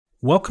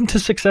Welcome to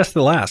Success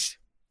That Lasts,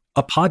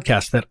 a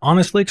podcast that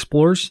honestly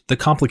explores the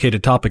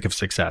complicated topic of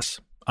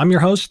success. I'm your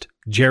host,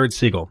 Jared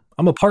Siegel.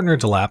 I'm a partner at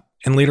DeLapp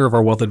and leader of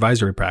our wealth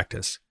advisory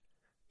practice.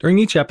 During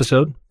each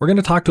episode, we're going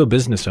to talk to a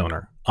business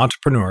owner,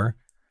 entrepreneur,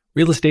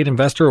 real estate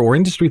investor, or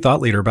industry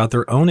thought leader about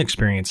their own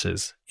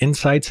experiences,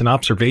 insights, and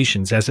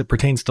observations as it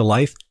pertains to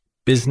life,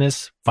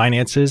 business,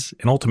 finances,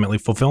 and ultimately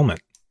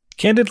fulfillment.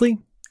 Candidly,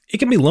 it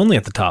can be lonely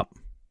at the top.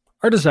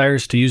 Our desire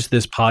is to use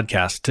this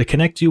podcast to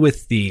connect you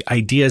with the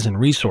ideas and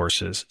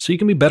resources so you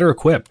can be better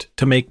equipped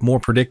to make more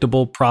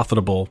predictable,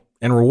 profitable,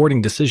 and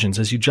rewarding decisions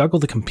as you juggle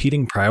the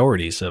competing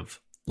priorities of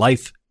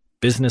life,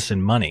 business,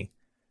 and money.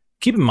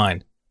 Keep in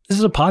mind, this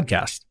is a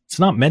podcast. It's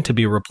not meant to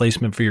be a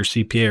replacement for your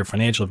CPA or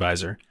financial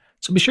advisor,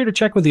 so be sure to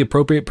check with the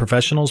appropriate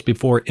professionals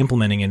before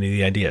implementing any of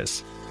the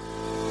ideas.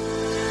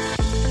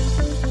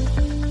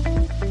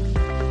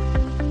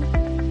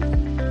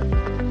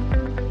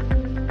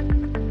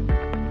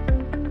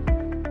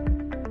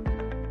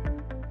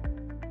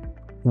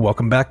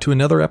 Welcome back to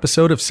another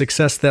episode of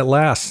Success That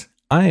Lasts.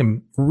 I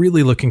am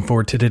really looking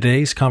forward to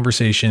today's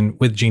conversation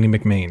with Jeannie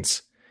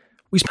McMains.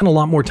 We spent a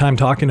lot more time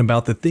talking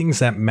about the things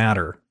that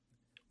matter.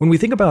 When we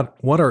think about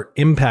what our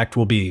impact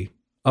will be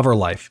of our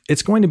life,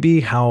 it's going to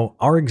be how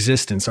our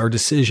existence, our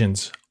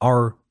decisions,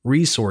 our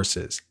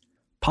resources,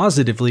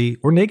 positively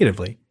or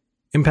negatively,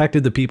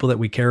 impacted the people that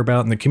we care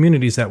about and the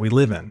communities that we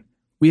live in.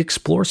 We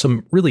explore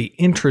some really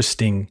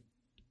interesting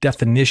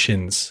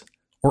definitions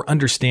or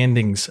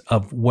understandings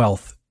of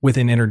wealth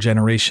within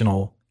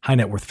intergenerational high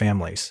net worth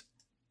families.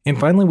 And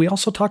finally, we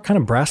also talk kind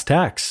of brass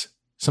tacks,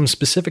 some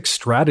specific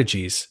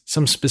strategies,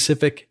 some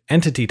specific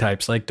entity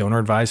types like donor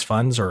advised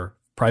funds or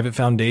private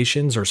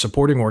foundations or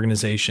supporting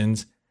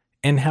organizations,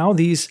 and how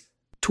these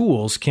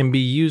tools can be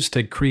used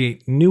to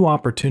create new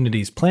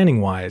opportunities planning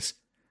wise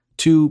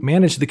to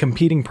manage the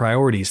competing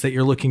priorities that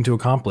you're looking to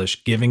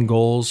accomplish, giving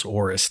goals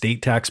or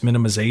estate tax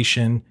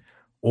minimization,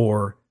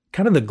 or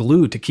kind of the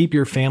glue to keep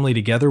your family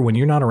together when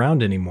you're not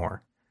around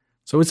anymore.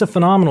 So it's a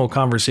phenomenal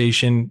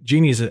conversation.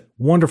 Jeannie's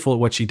wonderful at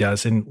what she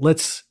does. And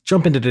let's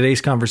jump into today's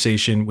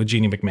conversation with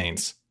Jeannie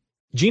McMains.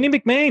 Jeannie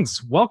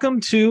McMains, welcome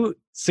to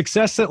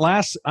Success That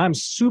Lasts. I'm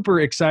super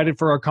excited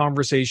for our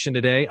conversation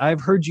today. I've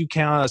heard you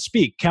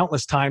speak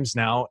countless times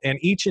now, and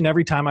each and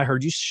every time I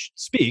heard you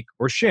speak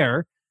or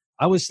share,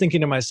 I was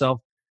thinking to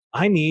myself,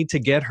 I need to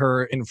get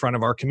her in front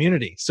of our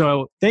community.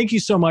 So thank you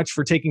so much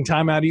for taking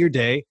time out of your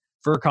day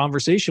for a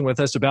conversation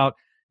with us about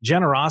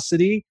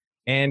generosity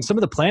and some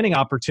of the planning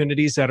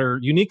opportunities that are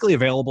uniquely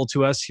available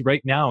to us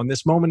right now in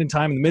this moment in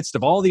time in the midst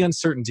of all the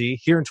uncertainty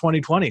here in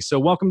 2020. So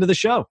welcome to the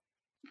show.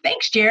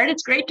 Thanks, Jared.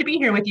 It's great to be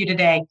here with you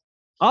today.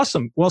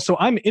 Awesome. Well, so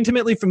I'm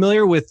intimately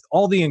familiar with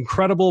all the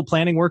incredible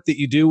planning work that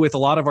you do with a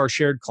lot of our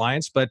shared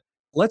clients, but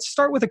let's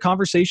start with a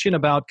conversation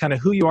about kind of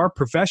who you are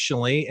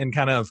professionally and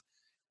kind of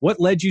what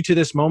led you to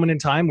this moment in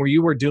time where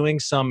you were doing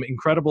some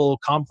incredible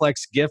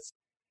complex gift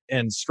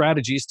and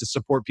strategies to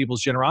support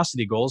people's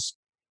generosity goals.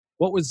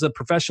 What was the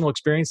professional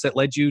experience that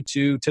led you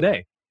to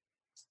today?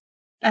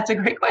 That's a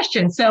great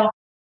question. So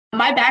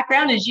my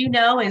background, as you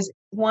know, is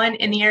one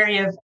in the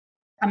area of,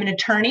 I'm an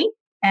attorney,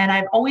 and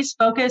I've always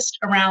focused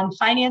around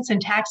finance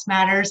and tax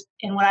matters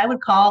in what I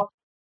would call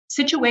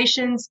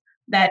situations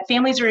that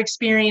families are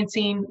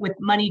experiencing with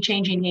money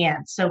changing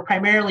hands. So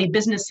primarily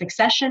business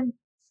succession,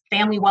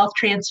 family wealth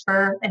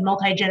transfer, and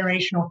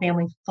multi-generational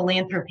family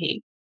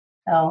philanthropy.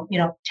 So,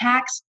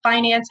 tax,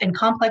 finance, and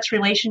complex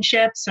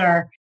relationships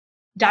are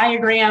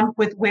diagram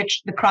with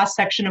which the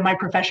cross-section of my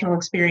professional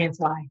experience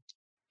lie.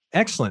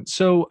 Excellent.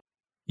 So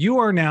you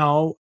are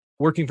now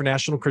working for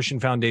National Christian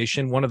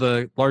Foundation, one of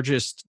the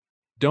largest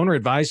donor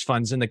advised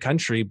funds in the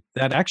country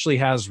that actually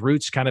has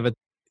roots kind of at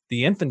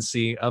the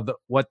infancy of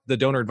what the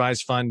donor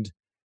advised fund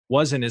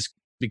was and has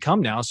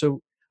become now. So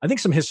I think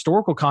some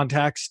historical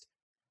context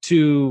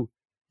to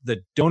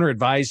the donor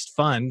advised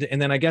fund, and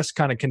then I guess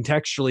kind of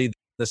contextually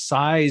the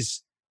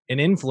size and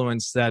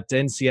influence that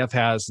NCF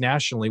has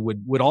nationally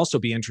would also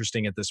be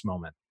interesting at this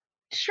moment.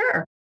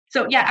 Sure.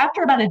 So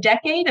after about a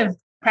decade of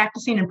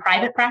practicing in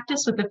private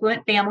practice with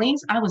affluent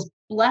families, I was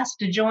blessed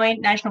to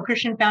join National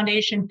Christian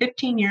Foundation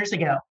 15 years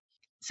ago.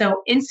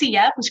 So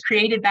NCF was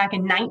created back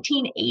in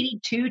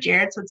 1982,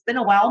 Jared, so it's been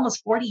a while,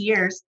 almost 40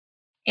 years,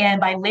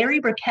 and by Larry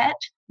Burkett,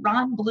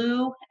 Ron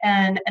Blue,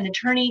 and an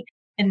attorney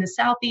in the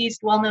Southeast,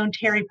 well-known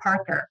Terry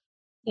Parker.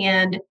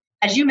 And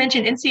as you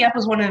mentioned, NCF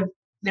was one of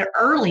the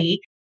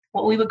early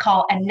what we would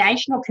call a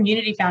national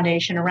community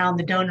foundation around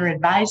the donor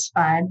advised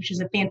fund, which is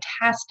a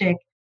fantastic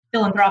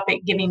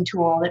philanthropic giving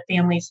tool that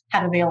families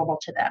have available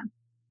to them.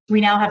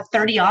 We now have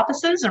 30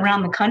 offices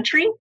around the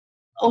country.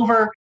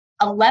 Over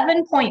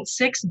 $11.6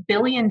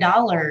 billion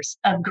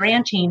of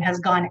granting has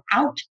gone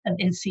out of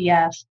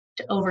NCF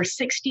to over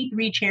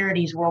 63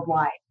 charities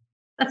worldwide.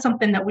 That's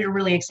something that we're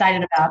really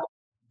excited about.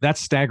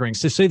 That's staggering.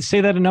 So say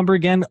that a number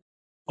again,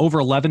 over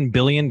 $11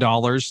 billion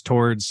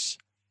towards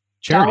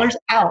charity. Dollars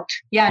out.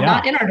 Yeah,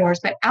 not in our doors,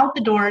 but out the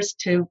doors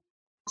to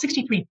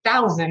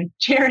 63,000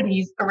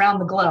 charities around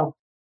the globe.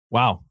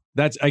 Wow.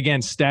 That's,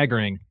 again,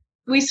 staggering.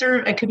 We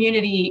serve a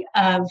community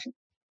of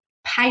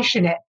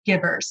passionate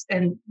givers.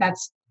 And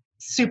that's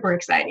super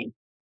exciting.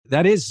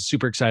 That is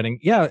super exciting.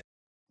 Yeah.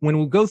 When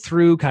we go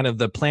through kind of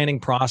the planning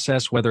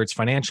process, whether it's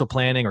financial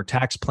planning or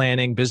tax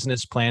planning,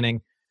 business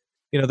planning,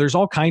 there's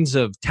all kinds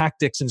of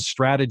tactics and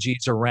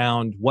strategies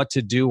around what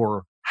to do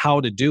or how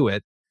to do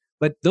it.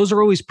 But those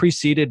are always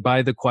preceded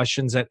by the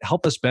questions that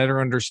help us better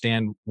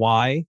understand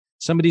why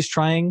somebody's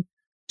trying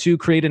to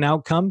create an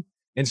outcome.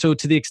 And so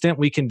to the extent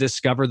we can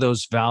discover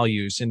those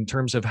values in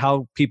terms of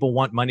how people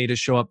want money to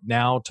show up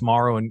now,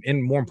 tomorrow,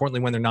 and more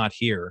importantly, when they're not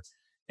here.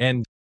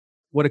 And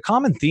what a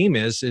common theme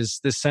is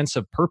this sense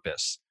of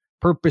purpose,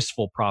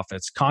 purposeful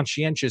profits,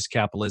 conscientious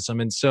capitalism.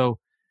 And so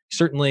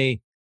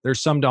certainly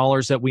there's some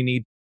dollars that we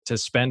need to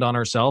spend on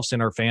ourselves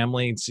and our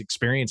family's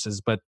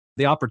experiences, but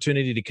the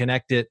opportunity to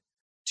connect it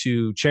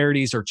to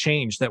charities or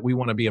change that we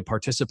want to be a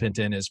participant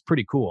in is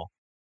pretty cool.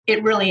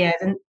 It really is.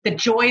 And the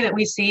joy that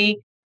we see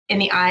in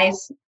the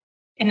eyes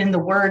and in the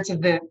words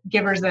of the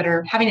givers that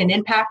are having an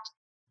impact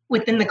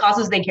within the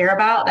causes they care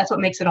about, that's what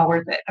makes it all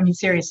worth it. I mean,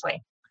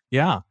 seriously.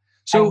 Yeah.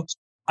 So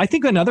I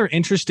think another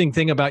interesting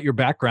thing about your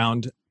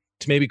background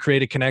to maybe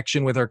create a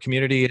connection with our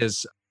community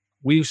is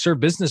we serve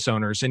business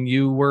owners, and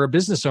you were a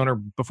business owner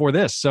before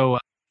this. So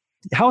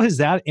how has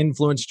that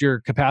influenced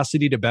your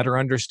capacity to better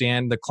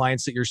understand the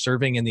clients that you're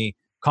serving in the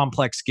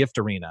complex gift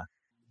arena?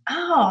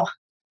 Oh,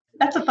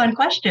 that's a fun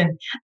question.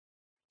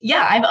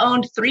 Yeah, I've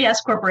owned 3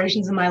 S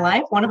corporations in my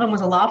life. One of them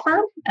was a law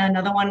firm.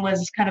 Another one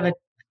was kind of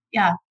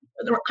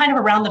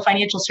around the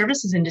financial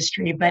services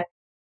industry. But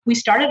we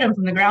started them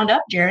from the ground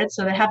up, Jared,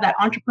 so they have that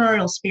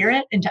entrepreneurial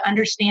spirit and to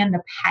understand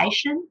the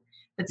passion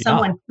that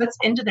someone puts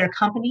into their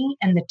company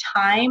and the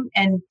time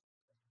and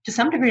to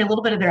some degree a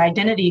little bit of their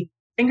identity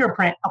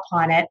fingerprint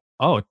upon it.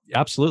 Oh,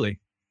 absolutely.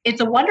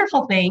 It's a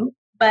wonderful thing.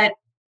 But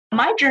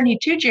my journey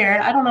too,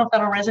 Jared, I don't know if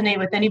that'll resonate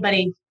with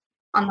anybody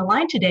on the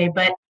line today,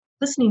 but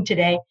listening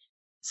today,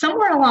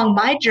 somewhere along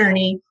my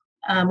journey,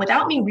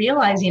 without me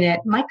realizing it,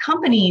 my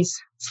companies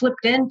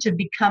slipped into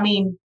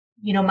becoming,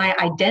 my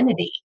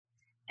identity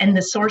and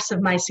the source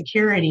of my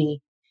security,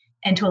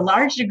 and to a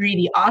large degree,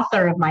 the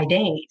author of my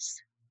days.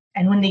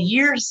 And when the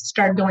years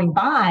started going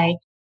by,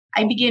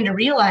 I began to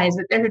realize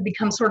that there had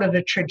become sort of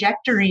a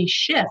trajectory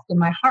shift in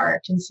my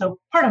heart. And so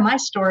part of my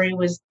story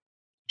was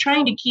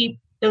trying to keep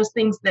those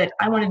things that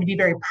I wanted to be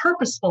very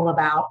purposeful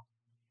about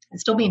and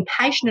still being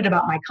passionate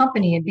about my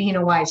company and being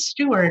a wise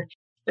steward,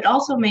 but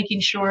also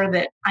making sure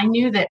that I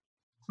knew that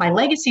my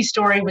legacy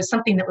story was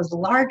something that was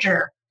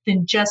larger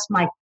than just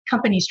my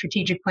company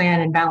strategic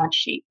plan and balance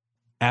sheet.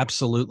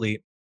 Absolutely.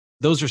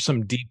 Those are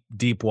some deep,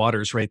 deep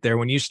waters right there.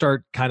 When you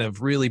start kind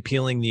of really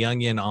peeling the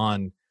onion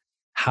on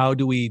how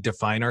do we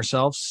define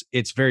ourselves,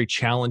 it's very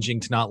challenging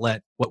to not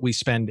let what we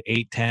spend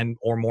 8, 10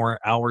 or more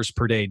hours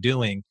per day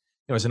doing.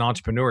 As an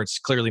entrepreneur, it's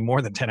clearly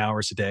more than 10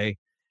 hours a day.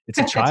 It's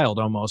a child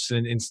almost.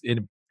 And it's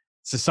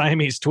a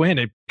Siamese twin.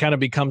 It kind of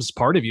becomes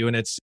part of you, and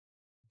it's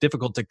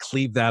difficult to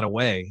cleave that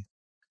away.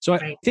 So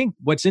I think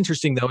what's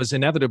interesting, though, is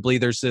inevitably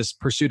there's this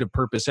pursuit of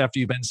purpose after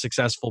you've been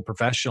successful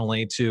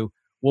professionally to,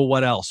 well,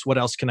 what else? What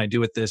else can I do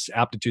with this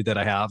aptitude that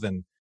I have?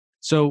 And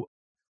so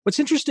what's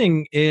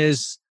interesting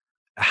is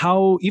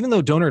how, even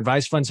though donor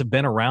advised funds have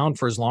been around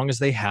for as long as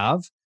they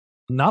have,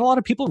 not a lot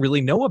of people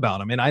really know about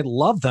them. And I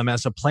love them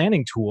as a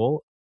planning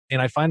tool.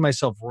 And I find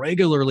myself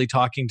regularly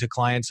talking to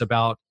clients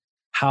about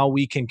how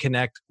we can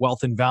connect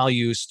wealth and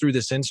values through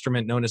this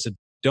instrument known as a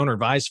donor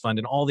advised fund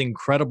and all the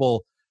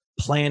incredible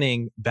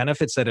planning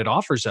benefits that it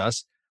offers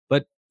us.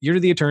 But you're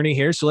the attorney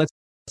here, so let's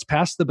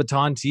pass the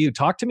baton to you.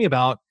 Talk to me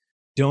about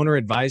donor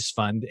advised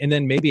fund. And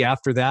then maybe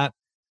after that,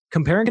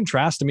 compare and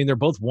contrast. I mean, they're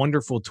both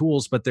wonderful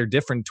tools, but they're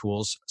different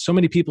tools. So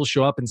many people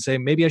show up and say,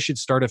 maybe I should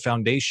start a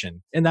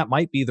foundation. And that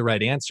might be the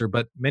right answer,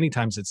 but many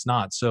times it's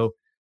not. So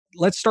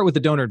let's start with the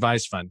donor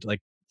advised fund.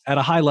 Like at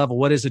a high level,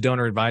 what is a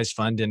donor advised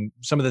fund and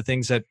some of the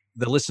things that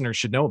the listeners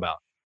should know about?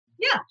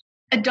 Yeah.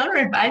 A donor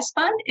advised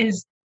fund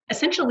is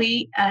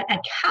essentially an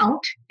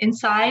account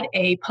inside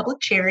a public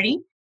charity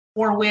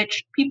for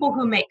which people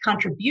who make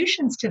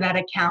contributions to that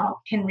account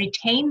can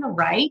retain the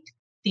right,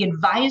 the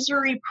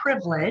advisory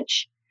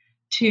privilege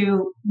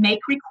to make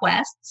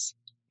requests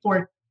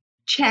for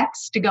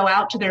checks to go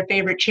out to their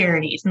favorite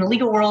charities. In the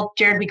legal world,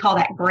 Jared, we call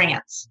that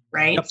grants,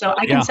 right? Yep. So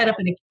I can set up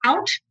an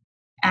account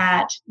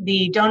at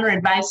the donor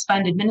advised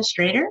fund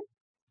administrator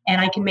and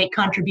I can make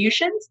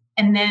contributions.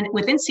 And then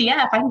with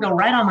NCF, I can go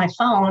right on my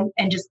phone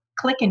and just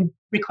click and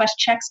request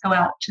checks go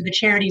out to the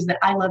charities that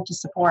I love to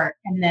support.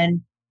 And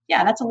then,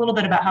 that's a little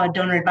bit about how a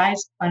donor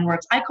advised fund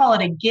works. I call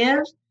it a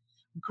give,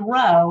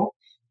 grow,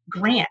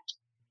 grant.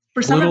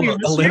 For some of your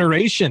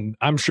alliteration,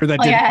 I'm sure that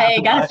didn't happen.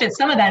 You got to fit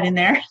some of that in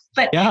there.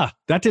 But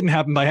that didn't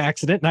happen by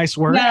accident. Nice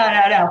work.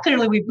 No.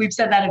 Clearly, we've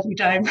said that a few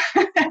times.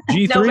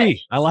 G3,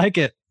 I like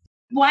it.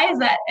 Why is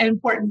that an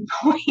important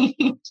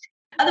point?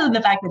 Other than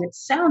the fact that it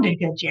sounded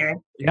good, Jared.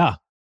 Yeah.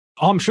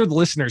 Oh, I'm sure the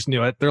listeners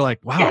knew it. They're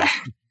like, wow, yeah.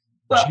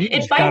 Well,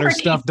 she's got her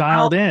stuff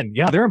dialed in.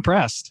 Yeah, they're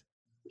impressed.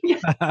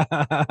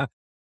 Yeah.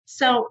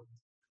 So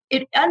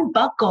it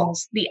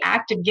unbuckles the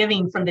act of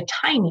giving from the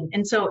timing.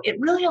 And so it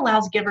really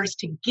allows givers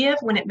to give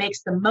when it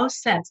makes the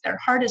most sense. Their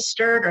heart is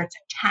stirred, or it's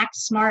a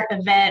tax smart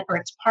event, or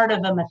it's part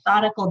of a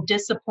methodical,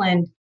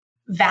 disciplined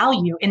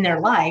value in their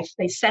life.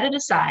 They set it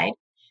aside.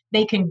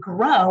 They can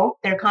grow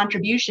their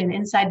contribution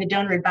inside the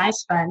donor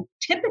advised fund,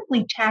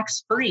 typically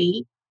tax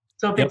free.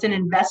 So if it's an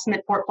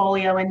investment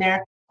portfolio in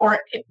there, or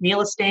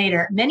real estate,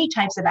 or many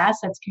types of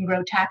assets can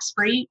grow tax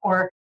free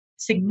or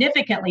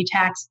significantly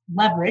tax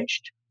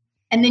leveraged.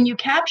 And then you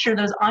capture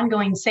those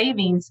ongoing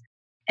savings,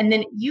 and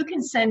then you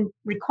can send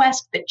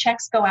requests that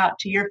checks go out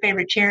to your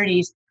favorite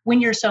charities when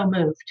you're so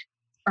moved,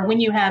 or when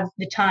you have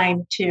the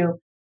time to.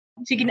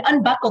 So you can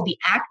unbuckle the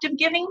act of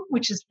giving,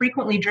 which is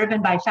frequently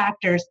driven by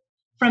factors,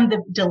 from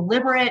the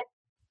deliberate,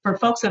 for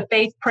folks of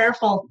faith,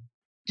 prayerful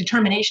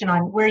determination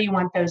on where you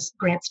want those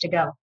grants to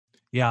go.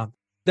 Yeah,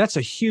 that's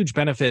a huge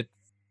benefit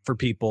for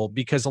people,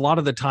 because a lot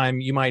of the time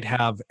you might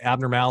have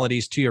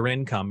abnormalities to your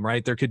income,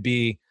 right? There could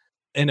be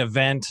an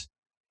event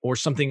or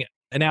something,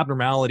 an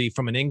abnormality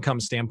from an income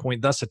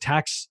standpoint, thus a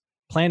tax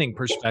planning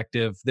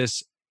perspective,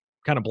 this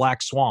kind of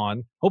black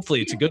swan.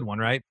 Hopefully it's a good one,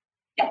 right?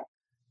 Yeah.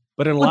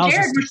 But it allows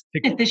Jared, us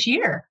to this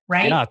year,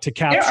 right? Yeah, to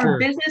capture. There are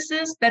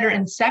businesses that are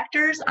in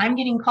sectors. I'm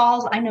getting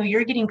calls. I know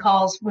you're getting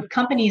calls with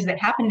companies that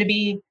happen to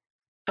be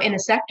in a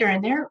sector,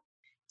 and they're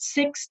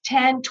 6,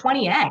 10,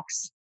 20x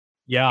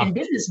in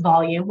business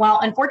volume. While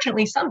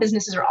unfortunately, some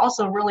businesses are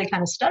also really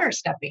kind of stutter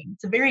stepping.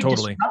 It's a very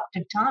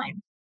disruptive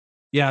time.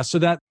 Yeah. So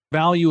that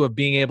value of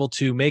being able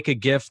to make a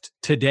gift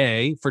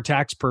today for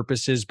tax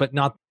purposes, but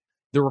not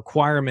the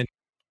requirement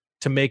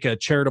to make a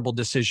charitable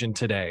decision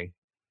today.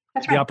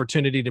 That's right. The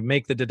opportunity to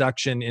make the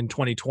deduction in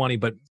 2020,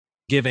 but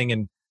giving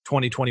in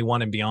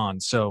 2021 and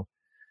beyond. So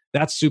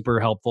that's super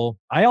helpful.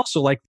 I also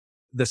like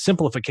the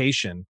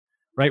simplification,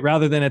 right?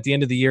 Rather than at the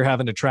end of the year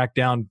having to track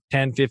down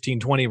 10, 15,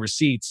 20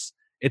 receipts,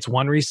 it's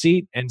one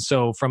receipt. And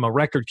so from a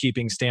record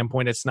keeping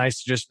standpoint, it's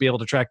nice to just be able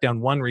to track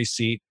down one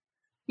receipt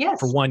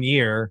for 1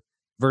 year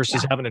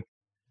versus having to,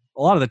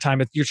 a lot of the time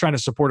you're trying to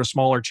support a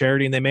smaller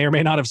charity and they may or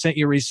may not have sent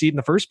you a receipt in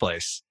the first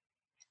place.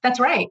 That's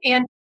right.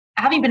 And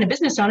having been a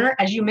business owner,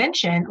 as you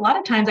mentioned, a lot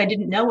of times I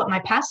didn't know what my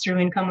pass-through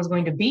income was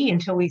going to be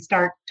until we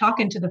start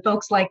talking to the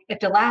folks like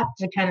at DeLab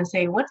to kind of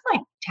say, what's my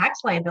tax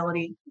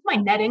liability? What's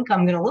my net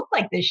income going to look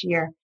like this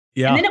year?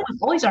 Yeah. And then it was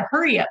always a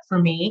hurry up for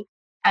me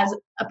as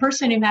a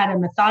person who had a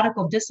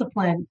methodical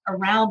discipline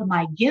around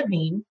my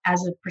giving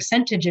as a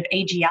percentage of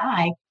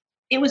AGI.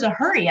 It was a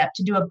hurry up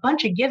to do a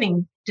bunch of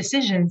giving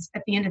decisions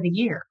at the end of the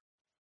year.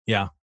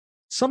 Yeah.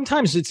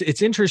 Sometimes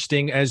it's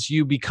interesting as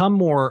you become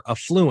more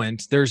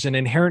affluent, there's an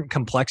inherent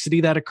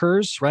complexity that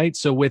occurs, right?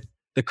 So with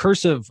the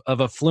curse of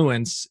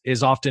affluence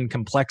is often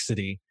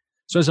complexity.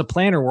 So as a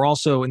planner, we're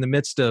also in the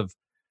midst of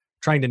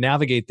trying to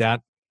navigate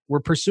that.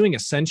 We're pursuing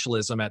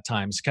essentialism at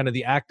times, kind of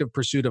the active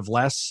pursuit of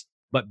less,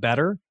 but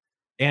better.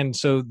 And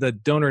so the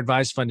donor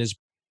advised fund has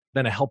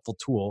been a helpful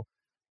tool.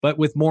 But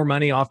with more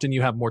money, often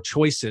you have more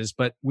choices.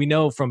 But we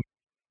know from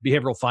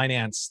behavioral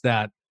finance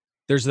that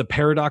there's the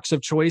paradox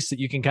of choice, that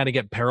you can kind of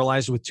get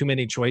paralyzed with too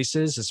many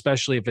choices,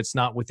 especially if it's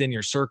not within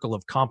your circle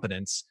of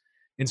competence.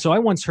 And so I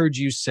once heard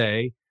you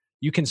say,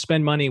 you can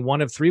spend money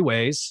one of 3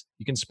 ways.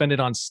 You can spend it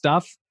on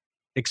stuff,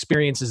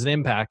 experiences, and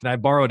impact. And I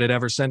borrowed it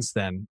ever since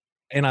then.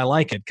 And I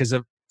like it because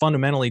it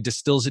fundamentally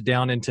distills it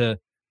down into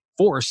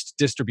forced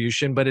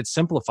distribution, but it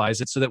simplifies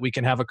it so that we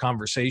can have a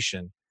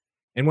conversation.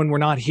 And when we're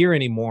not here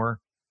anymore,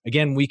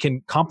 again, we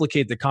can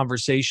complicate the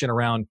conversation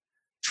around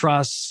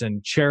trusts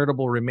and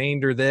charitable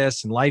remainder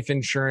this and life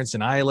insurance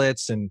and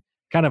ILITs and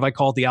kind of, I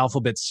call it the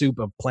alphabet soup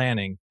of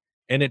planning,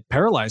 and it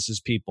paralyzes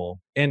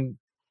people. And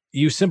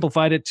you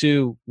simplified it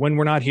to, when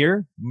we're not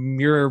here,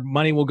 your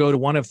money will go to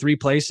one of 3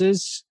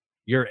 places: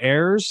 your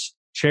heirs,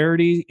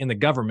 charity, and the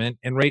government.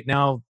 And right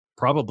now,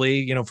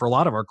 probably, for a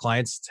lot of our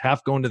clients, it's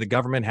half going to the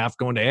government, half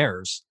going to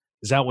heirs.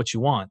 Is that what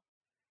you want?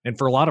 And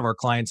for a lot of our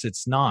clients,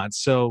 it's not.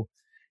 So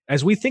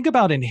as we think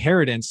about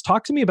inheritance,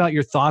 talk to me about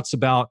your thoughts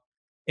about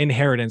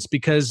inheritance,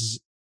 because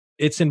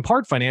it's in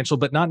part financial,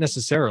 but not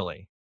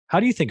necessarily.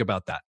 How do you think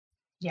about that?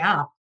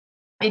 Yeah,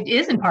 it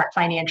is in part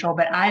financial,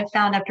 but I've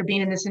found after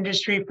being in this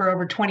industry for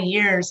over 20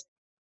 years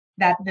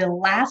that the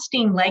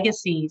lasting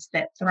legacies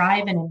that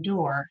thrive and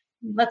endure,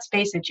 let's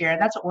face it, Jared,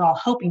 that's what we're all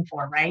hoping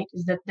for, right?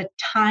 Is that the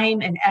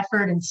time and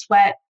effort and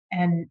sweat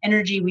and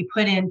energy we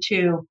put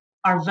into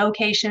our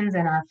vocations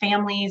and our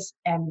families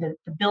and the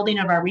building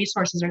of our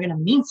resources are going to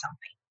mean something,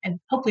 and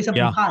hopefully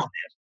something positive.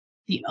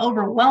 The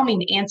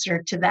overwhelming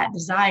answer to that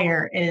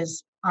desire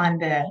is on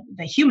the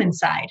human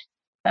side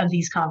of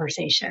these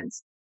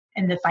conversations.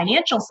 And the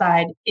financial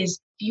side is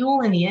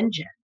fuel in the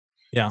engine.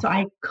 Yeah. So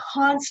I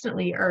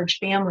constantly urge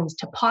families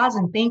to pause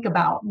and think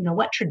about,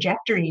 what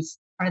trajectories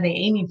are they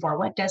aiming for?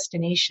 What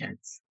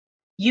destinations?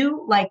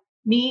 You, like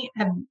me,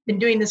 have been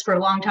doing this for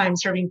a long time,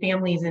 serving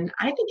families. And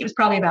I think it was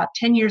probably about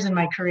 10 years in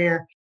my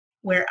career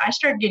where I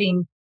started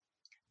getting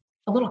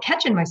a little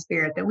catch in my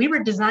spirit that we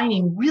were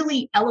designing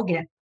really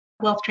elegant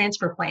wealth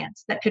transfer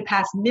plans that could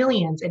pass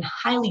millions in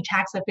highly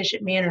tax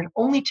efficient manner,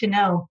 only to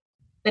know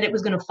that it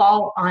was going to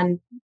fall on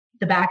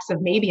the backs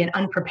of maybe an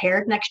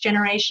unprepared next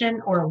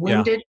generation or a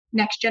wounded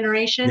next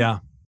generation. Yeah.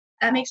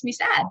 That makes me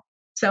sad.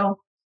 So,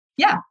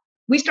 yeah,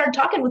 we started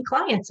talking with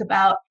clients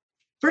about,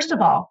 first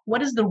of all,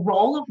 what is the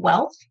role of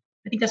wealth?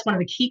 I think that's one of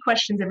the key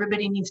questions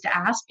everybody needs to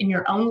ask in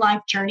your own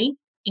life journey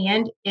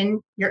and in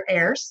your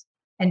heirs.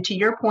 And to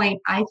your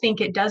point, I think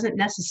it doesn't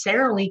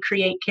necessarily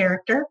create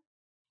character.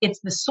 It's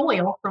the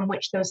soil from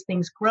which those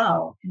things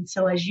grow. And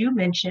so, as you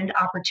mentioned,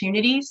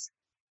 opportunities,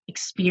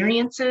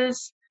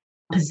 experiences,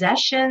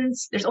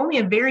 possessions, there's only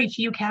a very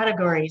few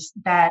categories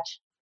that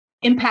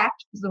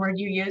impact, is the word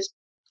you used,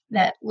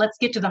 that let's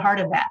get to the heart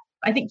of that.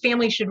 I think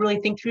families should really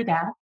think through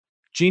that.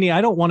 Jeannie,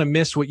 I don't want to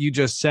miss what you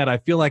just said. I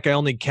feel like I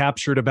only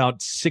captured about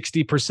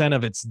 60%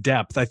 of its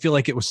depth. I feel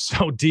like it was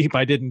so deep,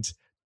 I didn't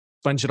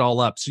bunch it all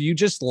up. So you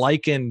just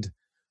likened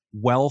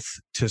wealth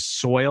to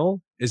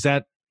soil. Is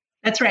that?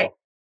 That's right.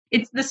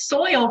 It's the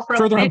soil from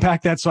further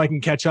unpack that so I can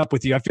catch up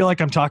with you. I feel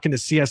like I'm talking to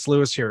C.S.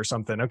 Lewis here or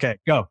something. Okay,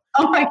 go.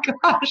 Oh my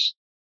gosh.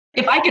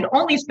 If I could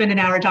only spend an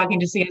hour talking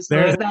to C.S.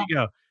 Lewis. There you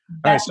go. All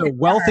right, so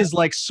wealth is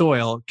like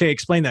soil. Okay,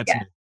 explain that to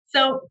me.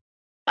 So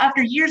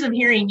after years of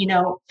hearing,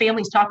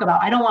 families talk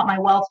about, I don't want my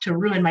wealth to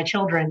ruin my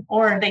children,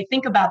 or they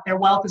think about their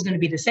wealth is going to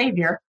be the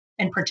savior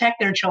and protect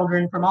their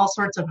children from all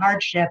sorts of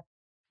hardship,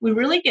 we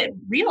really get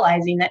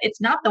realizing that it's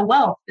not the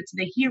wealth, it's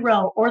the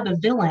hero or the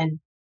villain.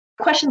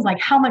 Questions like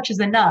how much is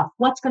enough?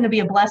 What's going to be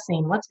a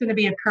blessing? What's going to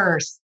be a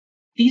curse?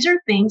 These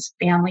are things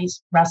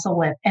families wrestle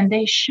with, and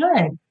they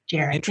should,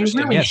 Jared. They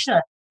really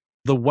should.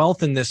 The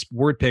wealth in this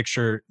word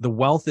picture, the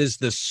wealth is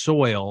the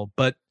soil,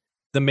 but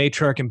the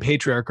matriarch and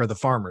patriarch are the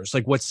farmers.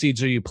 Like, what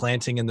seeds are you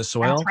planting in the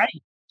soil? That's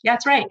right.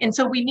 That's right. And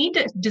so we need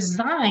to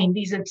design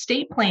these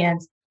estate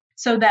plans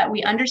so that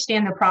we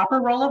understand the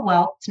proper role of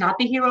wealth. It's not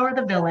the hero or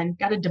the villain.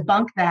 Got to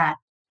debunk that.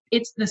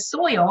 It's the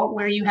soil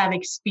where you have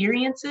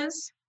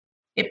experiences.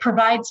 It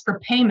provides for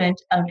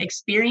payment of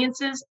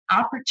experiences,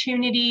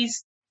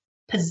 opportunities,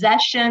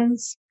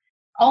 possessions.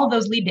 All of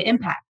those lead to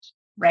impact,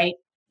 right?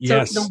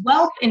 Yes. So the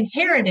wealth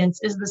inheritance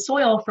is the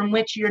soil from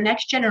which your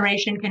next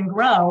generation can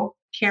grow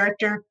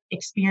character,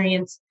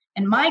 experience.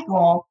 And my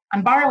goal,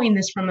 I'm borrowing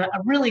this from a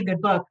really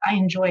good book I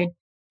enjoyed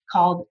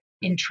called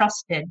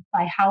Entrusted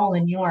by Howell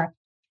and York.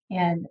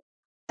 And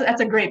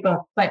that's a great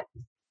book. But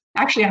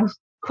actually, I'm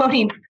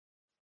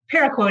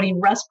paraquoting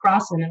Russ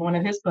Crossan in one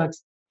of his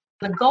books.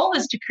 The goal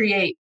is to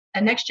create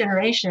a next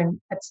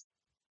generation that's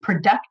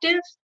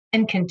productive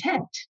and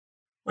content,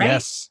 right?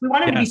 Yes. We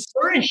want them to be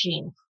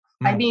flourishing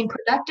by being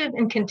productive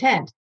and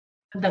content.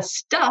 The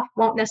stuff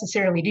won't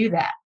necessarily do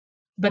that.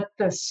 But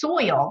the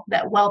soil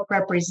that wealth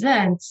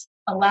represents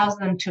allows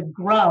them to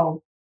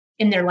grow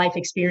in their life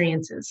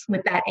experiences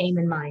with that aim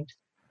in mind.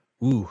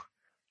 Ooh,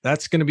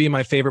 that's going to be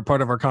my favorite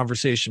part of our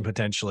conversation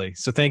potentially.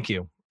 So thank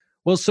you.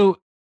 Well, so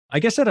I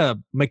guess at a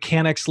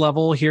mechanics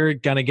level here,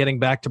 kind of getting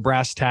back to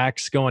brass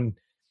tacks, going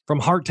from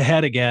heart to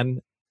head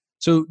again.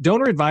 So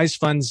donor advised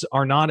funds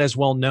are not as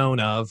well known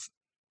of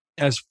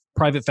as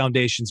private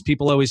foundations.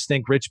 People always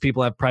think rich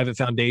people have private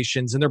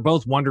foundations, and they're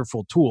both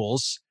wonderful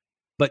tools,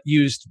 but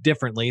used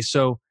differently.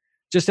 So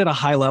just at a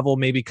high level,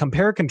 maybe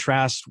compare,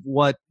 contrast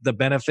what the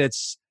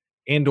benefits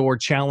and or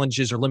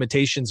challenges or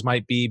limitations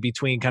might be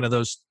between kind of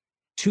those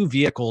two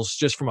vehicles,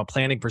 just from a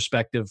planning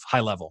perspective,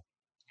 high level.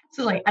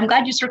 Absolutely. I'm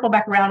glad you circled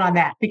back around on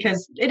that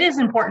because it is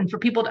important for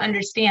people to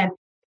understand.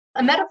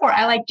 A metaphor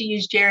I like to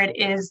use, Jared,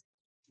 is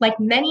like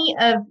many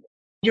of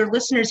your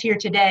listeners here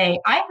today,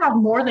 I have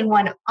more than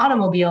one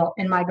automobile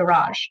in my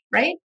garage,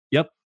 right?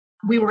 Yep.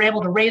 We were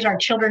able to raise our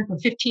children for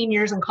 15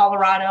 years in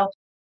Colorado.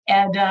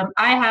 And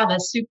I have a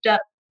souped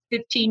up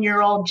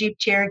 15-year-old Jeep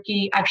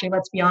Cherokee. Actually,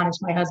 let's be honest,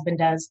 my husband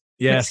does.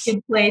 Yes. Skid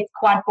plates,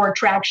 quad 4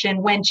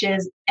 traction,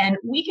 winches, and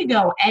we could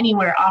go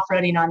anywhere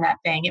off-roading on that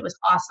thing. It was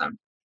awesome.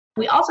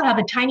 We also have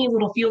a tiny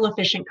little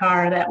fuel-efficient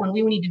car that when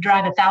we need to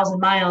drive 1,000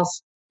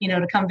 miles,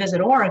 to come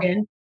visit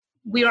Oregon,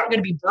 we aren't going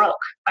to be broke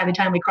by the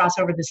time we cross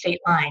over the state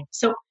line.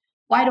 So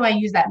why do I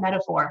use that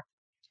metaphor?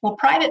 Well,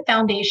 private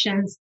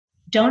foundations,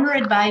 donor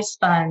advised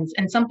funds,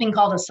 and something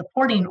called a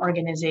supporting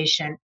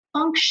organization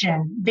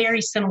function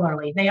very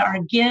similarly. They are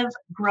give,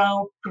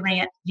 grow,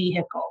 grant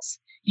vehicles.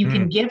 You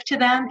can give to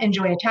them,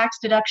 enjoy a tax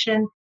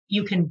deduction.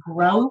 You can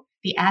grow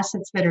the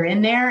assets that are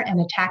in there in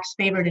a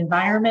tax-favored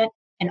environment.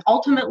 And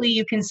ultimately,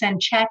 you can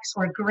send checks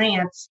or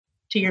grants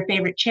to your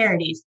favorite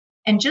charities.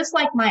 And just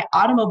like my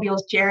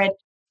automobiles, Jared,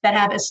 that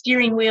have a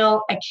steering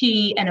wheel, a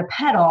key, and a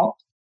pedal,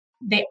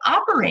 they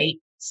operate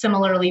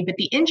similarly, but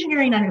the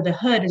engineering under the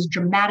hood is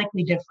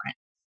dramatically different.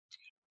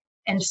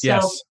 And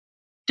so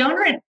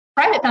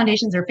private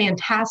foundations are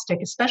fantastic,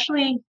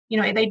 especially,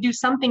 they do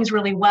some things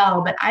really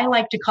well, but I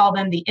like to call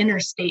them the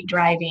interstate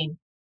driving.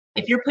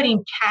 If you're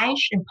putting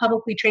cash and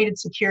publicly traded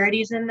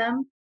securities in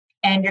them,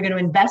 and you're going to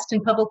invest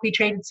in publicly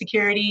traded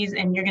securities,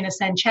 and you're going to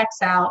send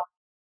checks out,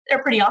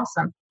 they're pretty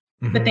awesome.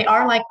 Mm-hmm. But they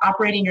are like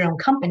operating your own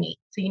company.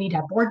 So you need to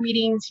have board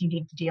meetings, you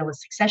need to deal with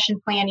succession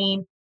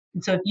planning.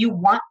 And so if you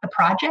want the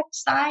project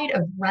side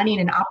of running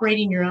and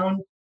operating your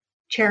own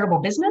charitable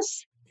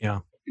business, it's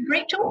a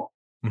great tool.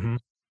 Mm-hmm.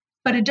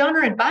 But a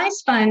donor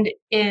advised fund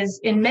is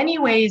in many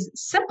ways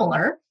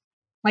simpler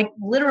Like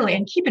literally,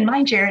 and keep in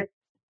mind, Jared,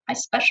 I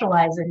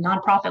specialize in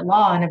nonprofit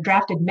law and have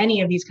drafted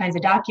many of these kinds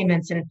of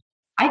documents. And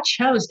I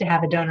chose to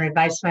have a donor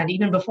advised fund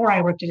even before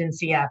I worked at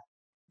NCF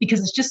because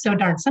it's just so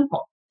darn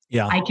simple.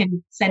 Yeah. I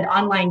can send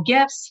online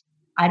gifts.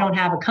 I don't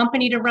have a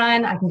company to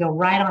run. I can go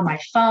right on my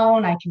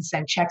phone. I can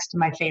send checks to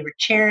my favorite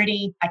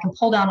charity. I can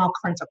pull down all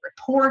kinds of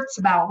reports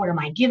about where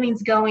my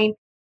giving's going.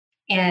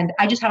 And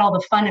I just had all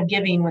the fun of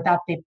giving without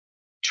the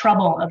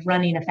trouble of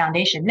running a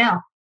foundation.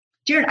 Now,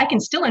 Jared, I can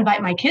still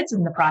invite my kids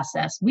in the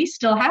process. We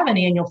still have an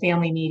annual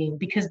family meeting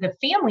because the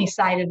family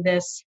side of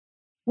this,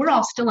 we're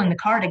all still in the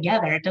car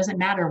together. It doesn't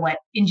matter what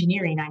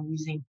engineering I'm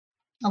using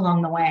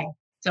along the way.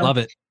 So, love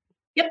it.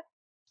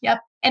 Yep.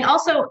 And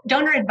also,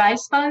 donor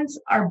advised funds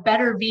are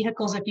better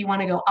vehicles if you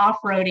want to go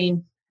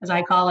off-roading, as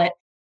I call it,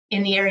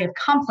 in the area of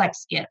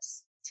complex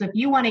gifts. So if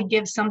you want to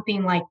give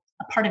something like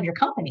a part of your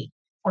company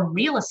or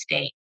real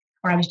estate,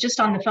 or I was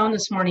just on the phone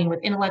this morning with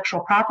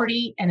intellectual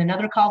property and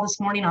another call this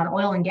morning on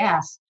oil and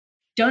gas,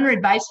 donor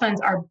advised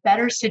funds are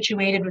better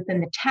situated within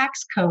the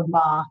tax code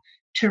law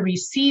to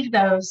receive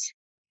those,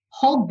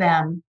 hold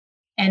them,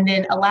 and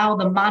then allow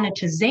the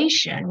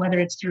monetization, whether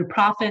it's through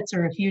profits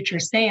or a future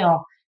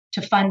sale,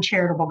 to fund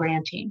charitable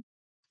granting.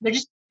 They're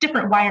just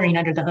different wiring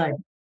under the hood.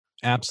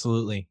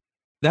 Absolutely.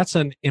 That's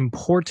an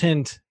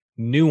important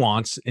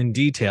nuance in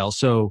detail.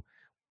 So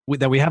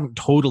that we haven't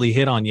totally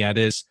hit on yet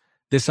is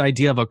this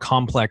idea of a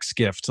complex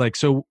gift. Like,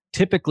 so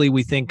typically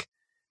we think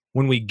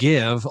when we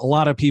give, a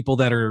lot of people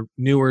that are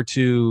newer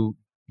to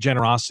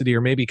generosity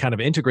or maybe kind of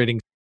integrating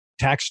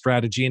tax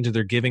strategy into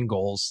their giving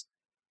goals,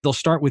 they'll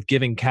start with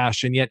giving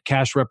cash, and yet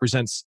cash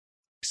represents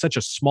such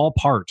a small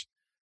part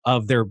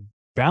of their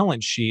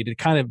balance sheet. It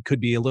kind of could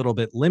be a little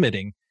bit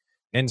limiting.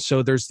 And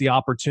so there's the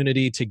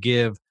opportunity to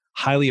give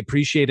highly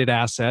appreciated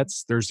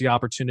assets. There's the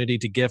opportunity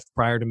to gift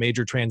prior to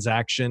major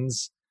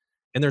transactions.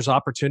 And there's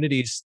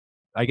opportunities,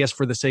 I guess,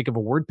 for the sake of a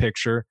word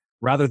picture,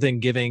 rather than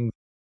giving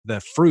the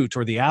fruit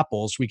or the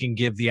apples, we can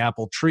give the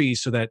apple tree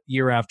so that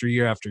year after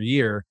year after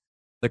year,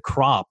 the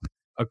crop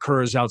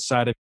occurs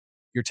outside of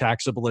your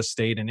taxable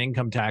estate and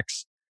income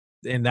tax.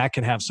 And that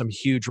can have some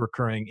huge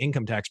recurring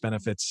income tax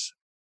benefits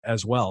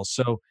as well.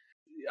 So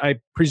I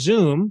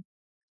presume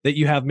that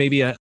you have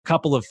maybe a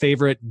couple of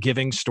favorite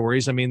giving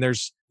stories. I mean,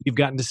 you've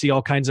gotten to see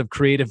all kinds of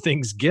creative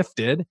things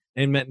gifted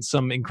and met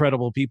some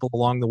incredible people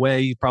along the way.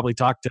 You probably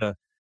talked to a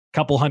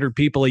couple hundred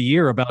people a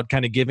year about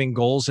kind of giving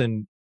goals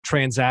and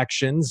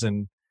transactions.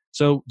 And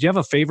so do you have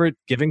a favorite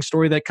giving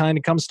story that kind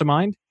of comes to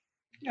mind?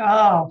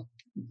 Oh,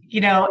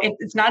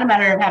 it's not a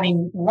matter of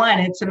having one.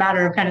 It's a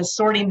matter of kind of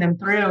sorting them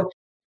through.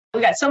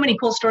 We've got so many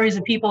cool stories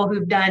of people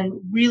who've done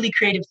really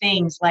creative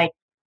things like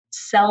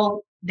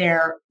sell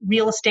their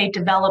real estate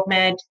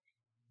development,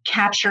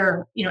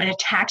 capture, in a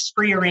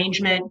tax-free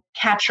arrangement,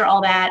 capture all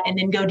that, and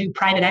then go do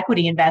private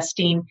equity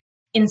investing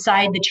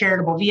inside the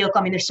charitable vehicle.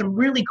 I mean, there's some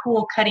really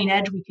cool cutting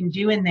edge we can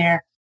do in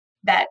there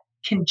that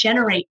can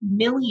generate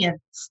millions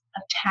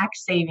of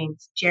tax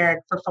savings, Jared,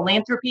 for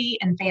philanthropy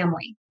and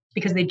family,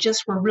 because they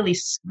just were really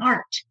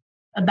smart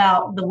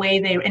about the way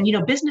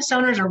business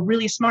owners are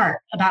really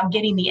smart about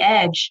getting the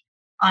edge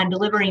on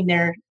delivering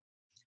their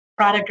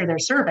product or their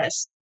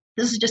service.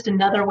 This is just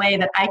another way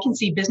that I can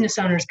see business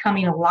owners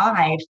coming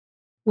alive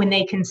when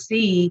they can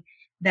see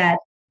that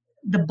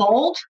the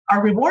bold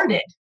are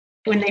rewarded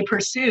when they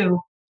pursue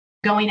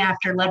going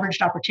after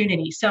leveraged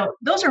opportunities. So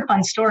those are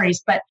fun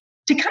stories. But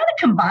to kind of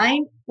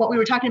combine what we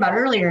were talking about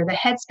earlier, the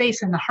head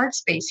space and the heart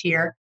space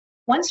here,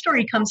 one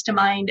story comes to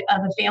mind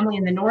of a family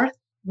in the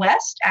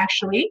Northwest,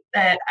 actually,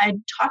 that I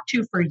talked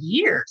to for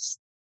years.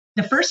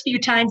 The first few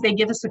times they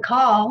give us a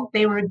call,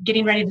 they were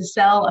getting ready to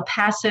sell a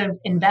passive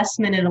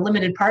investment in a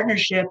limited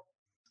partnership,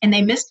 and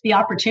they missed the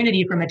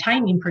opportunity from a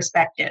timing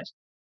perspective.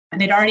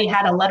 And they'd already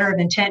had a letter of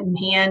intent in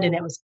hand, and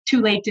it was too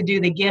late to do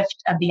the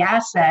gift of the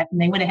asset, and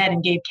they went ahead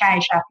and gave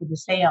cash after the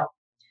sale.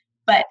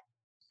 But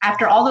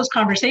after all those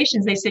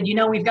conversations, they said,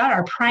 we've got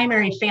our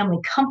primary family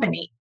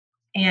company,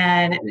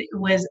 and it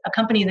was a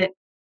company that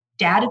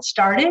Dad had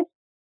started,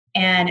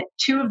 and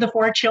 2 of the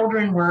 4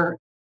 children were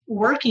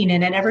working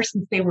in it ever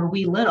since they were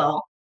wee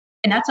little.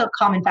 And that's a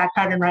common fact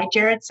pattern, right,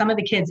 Jared? Some of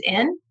the kids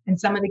in and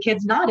some of the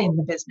kids not in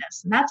the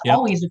business. And that's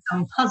always its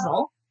own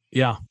puzzle.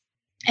 Yeah.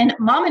 And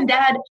Mom and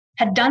Dad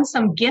had done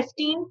some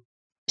gifting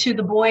to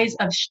the boys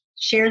of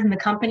shares in the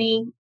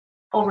company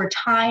over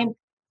time,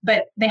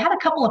 but they had a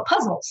couple of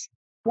puzzles.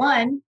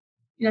 One,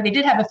 they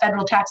did have a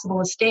federal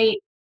taxable estate,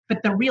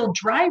 but the real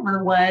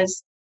driver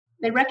was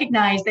they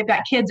recognized they've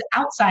got kids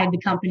outside the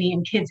company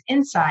and kids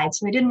inside.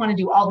 So they didn't want to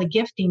do all the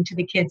gifting to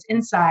the kids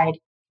inside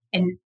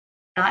and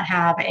not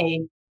have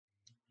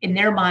in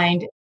their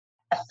mind,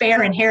 a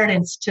fair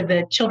inheritance to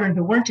the children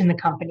who weren't in the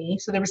company.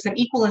 So there was some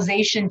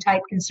equalization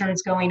type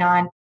concerns going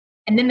on.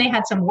 And then they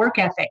had some work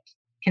ethic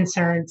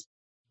concerns,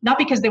 not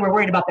because they were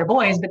worried about their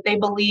boys, but they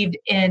believed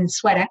in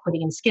sweat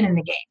equity and skin in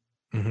the game.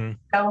 Mm-hmm.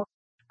 So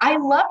I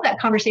love that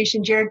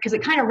conversation, Jared, because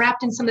it kind of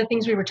wrapped in some of the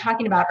things we were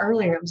talking about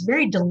earlier. It was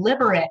very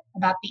deliberate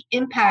about the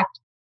impact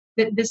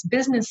that this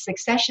business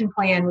succession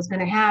plan was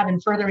going to have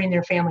in furthering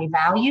their family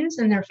values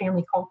and their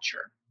family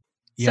culture.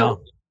 Yeah.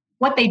 So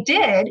what they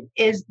did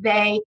is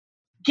they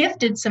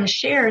gifted some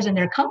shares in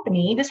their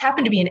company. This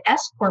happened to be an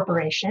S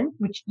corporation,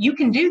 which you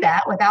can do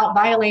that without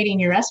violating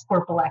your S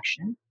corp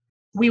election.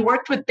 We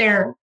worked with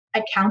their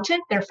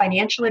accountant, their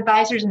financial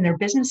advisors, and their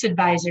business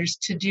advisors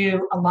to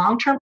do a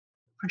long-term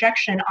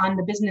projection on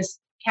the business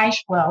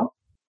cash flow.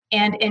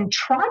 And in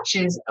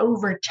tranches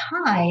over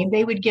time,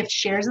 they would gift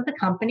shares of the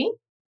company.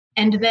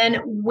 And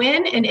then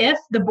when and if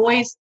the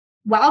boys,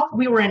 while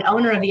we were an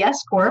owner of the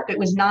S corp, it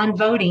was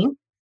non-voting,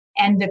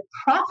 and the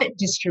profit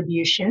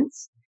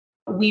distributions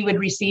we would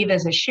receive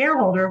as a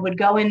shareholder would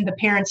go in the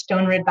parents'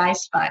 donor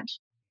advice fund.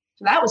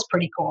 So that was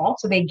pretty cool.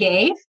 So they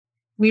gave.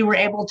 We were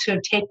able to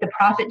take the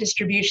profit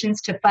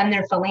distributions to fund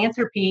their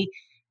philanthropy.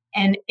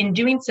 And in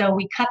doing so,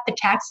 we cut the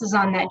taxes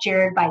on that,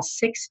 Jared, by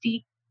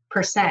 60%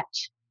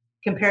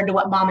 compared to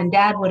what mom and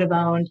dad would have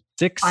owned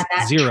on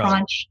that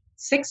tranche.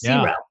 60.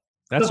 Yeah,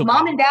 so if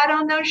mom and dad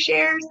owned those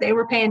shares, they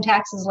were paying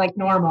taxes like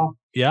normal.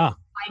 Yeah.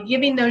 By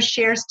giving those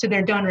shares to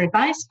their donor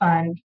advice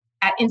fund,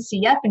 at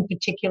NCF in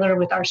particular,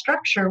 with our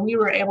structure, we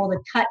were able to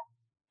cut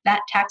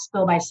that tax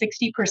bill by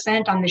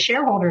 60% on the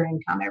shareholder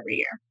income every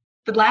year.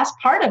 The last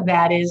part of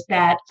that is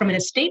that from an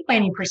estate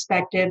planning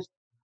perspective,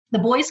 the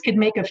boys could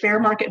make a fair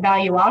market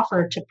value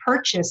offer to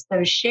purchase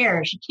those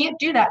shares. You can't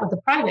do that with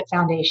a private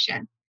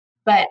foundation.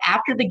 But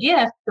after the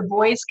gift, the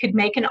boys could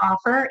make an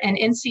offer, and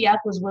NCF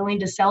was willing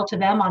to sell to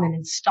them on an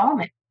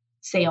installment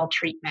sale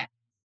treatment.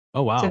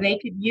 Oh, wow. So they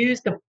could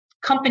use the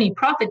company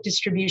profit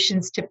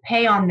distributions to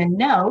pay on the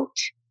note.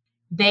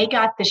 They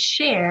got the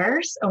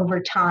shares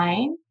over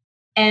time,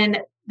 and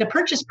the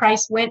purchase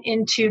price went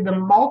into the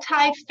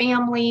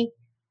multi-family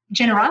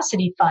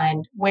generosity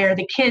fund, where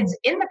the kids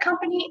in the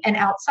company and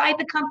outside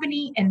the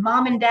company and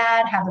mom and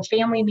dad have a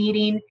family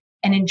meeting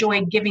and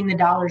enjoy giving the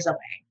dollars away.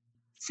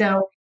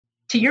 So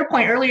to your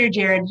point earlier,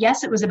 Jared,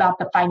 yes, it was about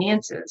the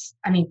finances.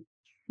 I mean,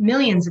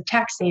 millions of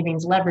tax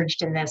savings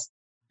leveraged in this.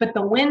 But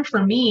the win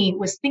for me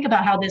was think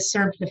about how this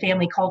served the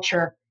family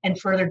culture and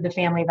furthered the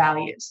family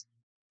values.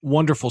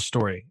 Wonderful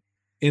story.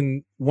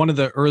 In one of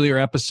the earlier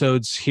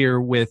episodes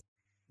here with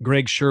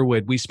Greg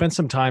Sherwood, we spent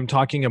some time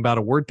talking about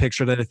a word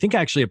picture that I think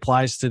actually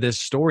applies to this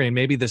story and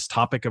maybe this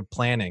topic of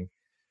planning.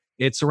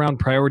 It's around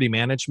priority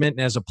management.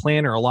 And as a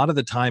planner, a lot of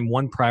the time,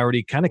 one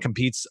priority kind of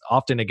competes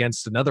often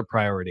against another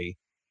priority.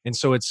 And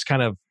so it's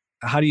kind of,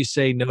 how do you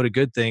say no to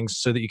good things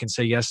so that you can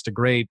say yes to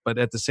great, but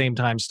at the same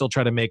time, still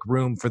try to make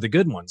room for the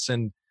good ones?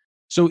 And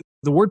so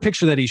the word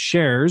picture that he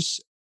shares,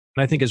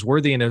 and I think is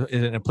worthy and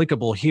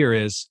applicable here,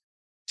 is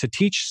to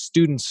teach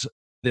students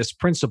this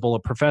principle. A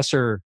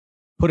professor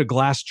put a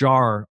glass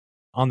jar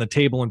on the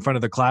table in front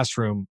of the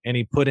classroom, and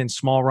he put in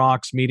small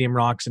rocks, medium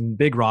rocks, and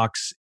big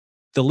rocks.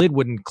 The lid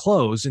wouldn't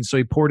close, and so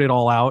he poured it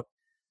all out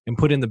and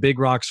put in the big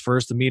rocks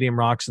first, the medium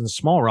rocks, and the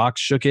small rocks,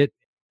 shook it,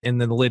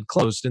 and then the lid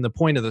closed. And the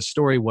point of the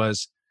story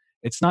was,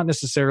 it's not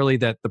necessarily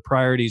that the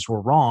priorities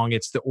were wrong,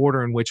 it's the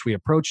order in which we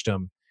approached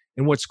them.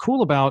 And what's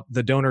cool about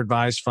the donor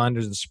advised fund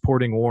or the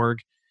supporting org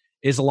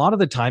is a lot of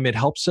the time it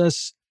helps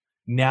us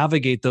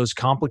navigate those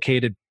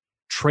complicated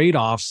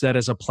trade-offs that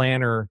as a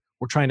planner,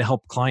 we're trying to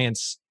help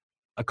clients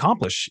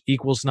accomplish.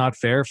 Equal's not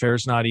fair,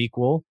 fair's not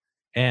equal.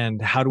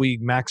 And how do we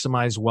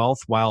maximize wealth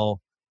while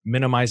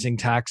minimizing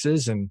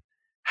taxes? And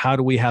how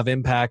do we have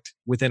impact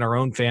within our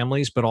own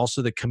families, but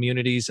also the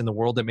communities and the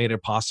world that made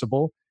it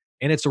possible?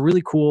 And it's a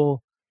really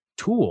cool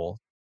tool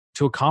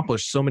to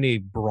accomplish so many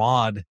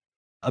broad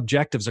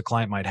objectives a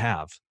client might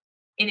have.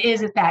 It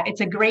is at that.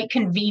 It's a great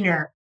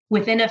convener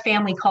within a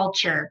family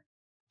culture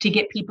to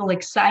get people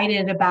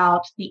excited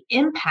about the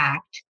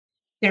impact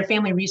their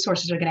family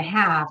resources are going to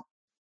have.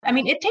 I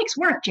mean, it takes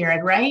work,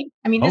 Jared, right?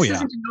 I mean, this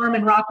isn't a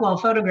Norman Rockwell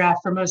photograph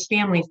for most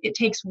families. It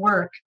takes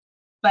work.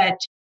 But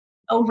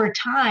over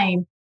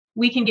time,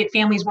 we can get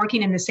families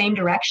working in the same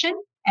direction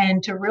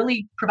and to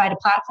really provide a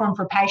platform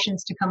for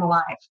passions to come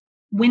alive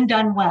when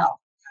done well.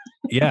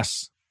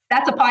 Yes.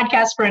 That's a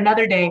podcast for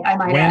another day, I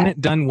might add. When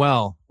done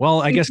well.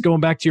 Well, I guess going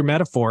back to your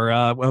metaphor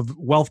of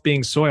wealth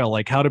being soil,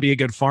 like how to be a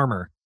good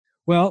farmer.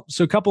 Well,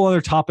 so a couple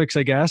other topics,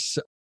 I guess.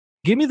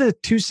 Give me the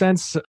 2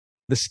 cents,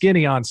 the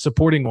skinny on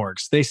supporting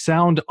orgs. They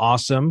sound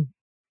awesome.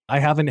 I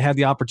haven't had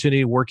the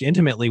opportunity to work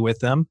intimately with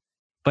them,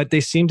 but they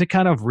seem to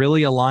kind of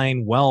really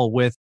align well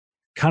with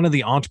kind of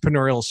the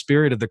entrepreneurial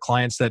spirit of the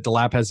clients that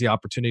DeLapp has the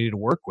opportunity to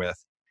work with.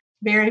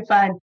 Very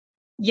fun.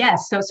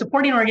 Yes. So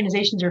supporting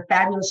organizations are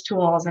fabulous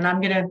tools. And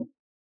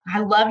I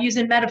love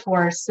using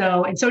metaphors.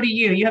 And so do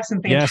you. You have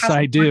some fantastic. Yes,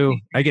 I do.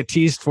 I get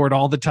teased for it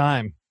all the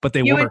time, but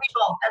they work. And me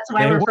both. That's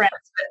why we're friends.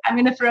 But I'm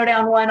going to throw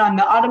down one on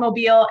the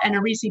automobile and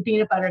a Reese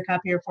peanut butter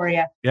cup here for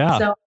you. Yeah.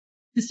 So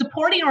the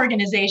supporting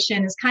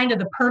organization is kind of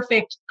the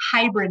perfect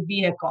hybrid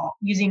vehicle,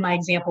 using my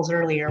examples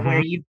earlier,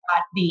 where you've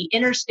got the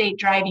interstate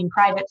driving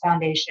private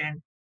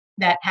foundation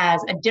that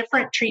has a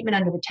different treatment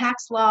under the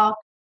tax law.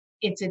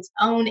 It's its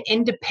own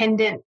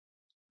independent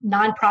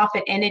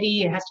nonprofit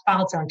entity. It has to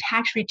file its own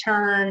tax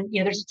return.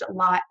 There's just a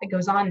lot that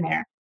goes on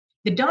there.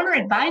 The donor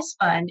advice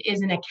fund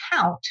is an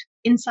account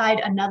inside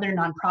another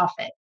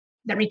nonprofit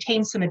that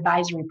retains some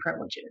advisory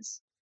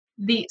privileges.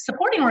 The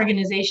supporting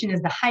organization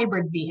is the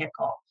hybrid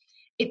vehicle.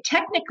 It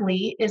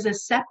technically is a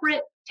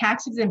separate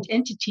tax exempt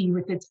entity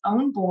with its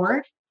own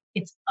board,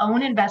 its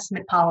own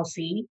investment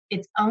policy,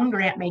 its own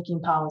grant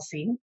making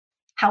policy.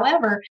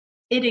 However,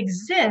 it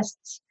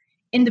exists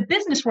in the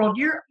business world.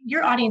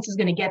 Your audience is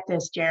going to get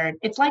this, Jared.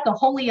 It's like a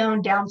wholly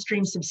owned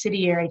downstream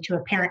subsidiary to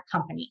a parent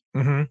company.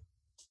 Mm-hmm.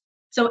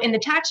 So in the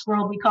tax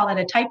world, we call it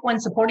a type 1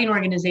 supporting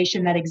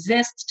organization that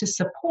exists to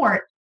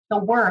support the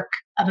work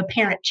of a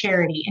parent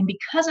charity. And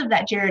because of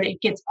that, Jared,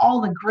 it gets all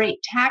the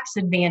great tax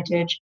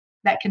advantage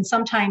that can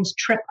sometimes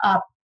trip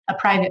up a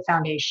private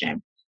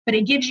foundation. But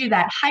it gives you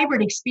that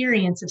hybrid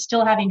experience of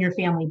still having your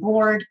family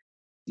board,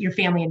 your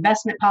family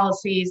investment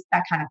policies,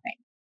 that kind of thing.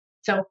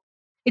 So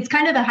it's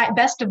kind of the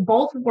best of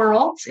both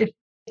worlds. If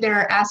there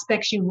are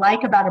aspects you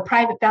like about a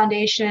private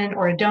foundation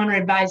or a donor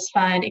advised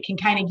fund, it can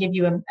kind of give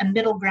you a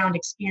middle ground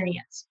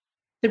experience.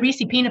 The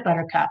Reese Peanut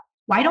Butter Cup.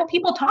 Why don't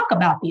people talk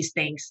about these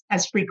things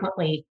as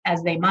frequently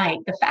as they might?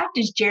 The fact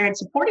is, Jared,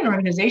 supporting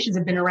organizations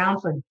have been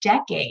around for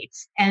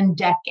decades and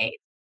decades.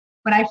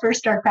 When I first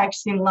started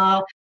practicing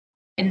law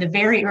in the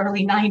very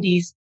early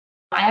 90s,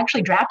 I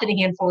actually drafted a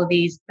handful of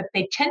these, but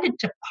they tended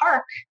to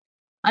park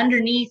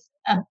underneath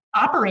an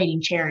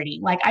operating charity.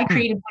 Like I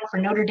created one for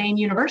Notre Dame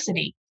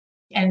University.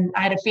 And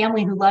I had a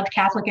family who loved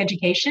Catholic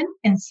education.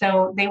 And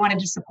so they wanted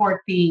to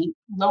support the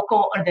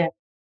local or the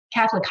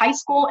Catholic high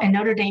school and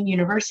Notre Dame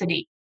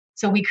University.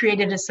 So we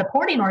created a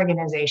supporting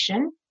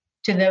organization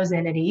to those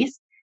entities.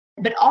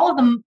 But all of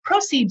the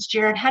proceeds,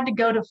 Jared, had to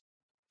go to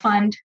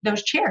fund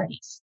those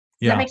charities.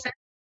 Does that make sense?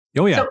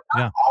 Oh, yeah. So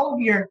not all of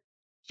your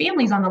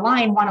families on the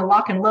line want to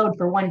lock and load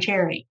for one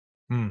charity.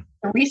 The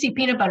Reese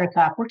Peanut Butter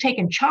Cup, we're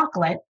taking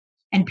chocolate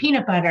and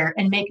peanut butter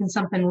and making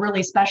something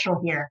really special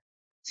here.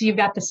 So you've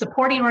got the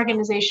supporting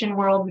organization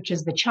world, which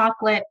is the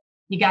chocolate.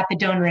 You got the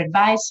donor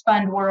advised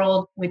fund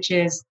world, which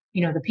is,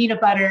 the peanut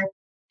butter,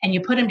 and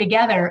you put them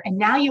together. And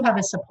now you have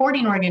a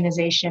supporting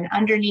organization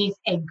underneath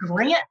a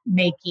grant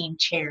making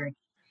charity.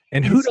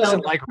 And who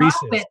doesn't like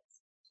Reese's?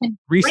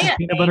 Reese's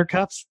peanut butter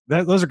cups?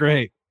 Those are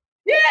great.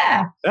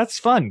 Yeah. That's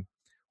fun.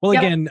 Well,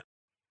 again,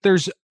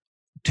 there's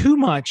too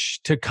much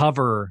to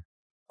cover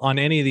on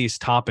any of these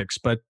topics,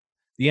 but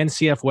the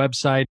NCF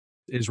website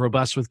is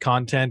robust with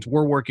content.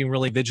 We're working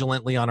really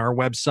vigilantly on our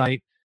website,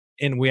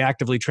 and we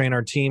actively train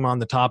our team on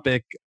the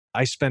topic.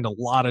 I spend a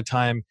lot of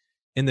time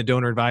in the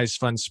donor advised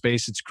fund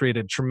space. It's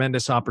created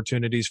tremendous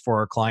opportunities for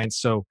our clients.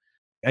 So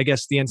I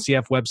guess the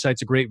NCF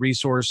website's a great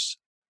resource.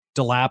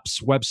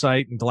 DeLapp's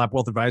website and DeLapp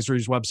Wealth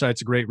Advisory's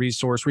website's a great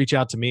resource. Reach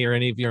out to me or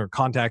any of your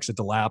contacts at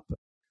DeLapp,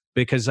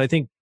 because I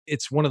think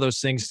it's one of those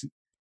things,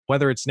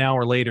 whether it's now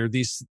or later,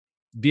 these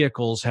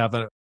vehicles have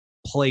a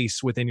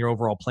place within your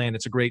overall plan.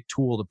 It's a great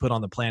tool to put on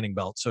the planning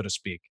belt, so to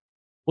speak.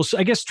 Well, so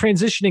I guess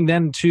transitioning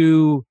then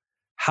to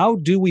how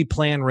do we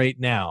plan right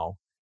now?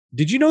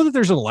 Did you know that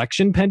there's an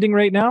election pending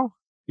right now?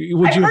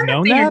 Would you have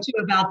known that? I've heard a thing or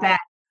two about that.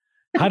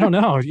 I don't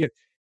know.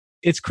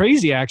 It's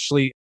crazy,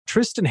 actually.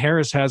 Tristan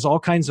Harris has all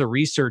kinds of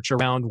research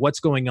around what's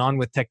going on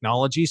with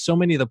technology. So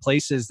many of the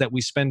places that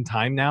we spend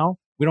time now,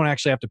 we don't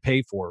actually have to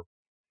pay for.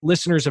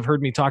 Listeners have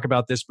heard me talk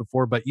about this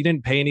before, but you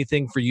didn't pay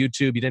anything for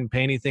YouTube. You didn't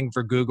pay anything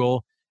for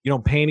Google. You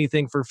don't pay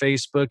anything for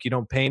Facebook. You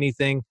don't pay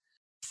anything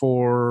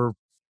for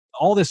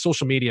all this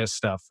social media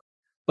stuff.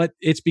 But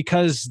it's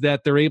because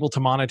that they're able to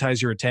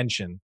monetize your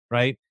attention,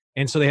 right?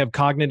 And so they have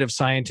cognitive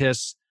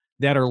scientists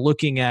that are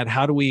looking at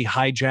how do we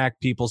hijack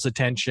people's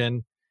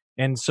attention.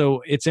 And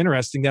so it's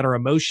interesting that our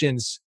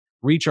emotions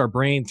reach our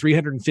brain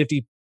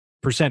 350%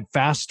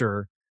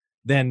 faster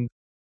than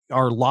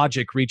our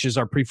logic reaches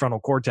our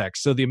prefrontal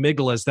cortex. So the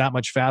amygdala is that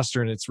much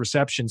faster in its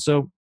reception.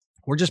 So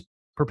we're just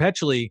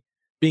perpetually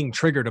being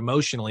triggered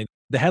emotionally.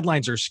 The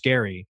headlines are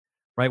scary,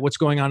 right? What's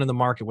going on in the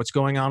market? What's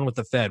going on with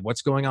the Fed?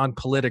 What's going on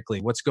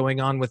politically? What's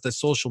going on with the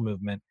social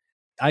movement?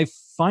 I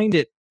find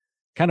it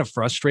kind of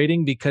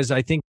frustrating because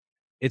I think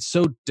it's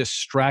so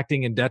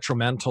distracting and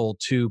detrimental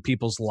to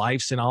people's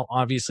lives and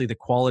obviously the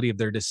quality of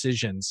their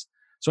decisions.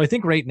 So I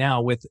think right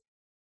now with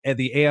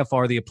the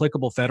AFR, the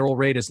applicable federal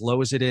rate as low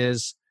as it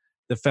is,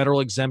 the federal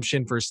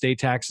exemption for estate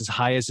tax as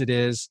high as it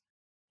is,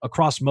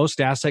 across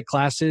most asset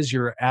classes,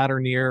 you're at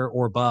or near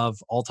or above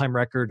all-time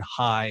record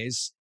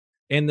highs.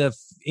 And the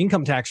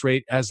income tax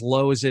rate as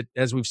low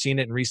as we've seen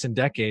it in recent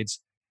decades.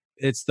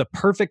 It's the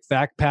perfect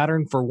fact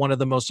pattern for one of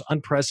the most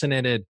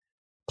unprecedented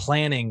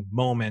planning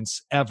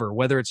moments ever,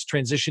 whether it's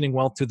transitioning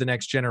wealth to the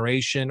next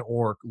generation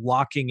or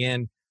locking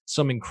in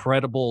some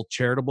incredible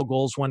charitable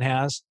goals one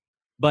has.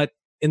 But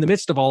in the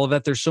midst of all of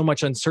that, there's so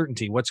much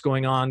uncertainty. What's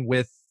going on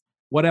with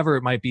whatever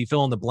it might be,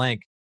 fill in the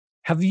blank.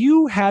 Have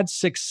you had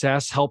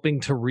success helping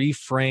to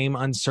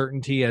reframe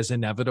uncertainty as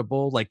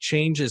inevitable? Like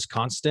change is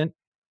constant,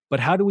 but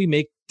how do we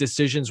make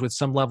decisions with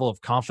some level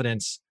of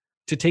confidence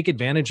to take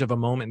advantage of a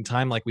moment in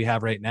time like we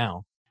have right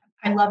now?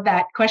 I love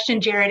that question,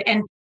 Jared.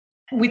 And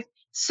with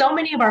so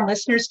many of our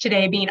listeners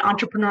today being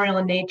entrepreneurial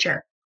in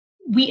nature,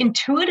 we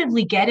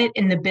intuitively get it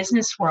in the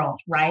business world,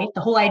 right?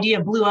 The whole idea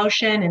of blue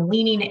ocean and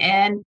leaning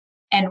in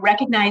and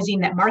recognizing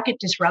that market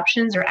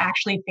disruptions are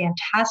actually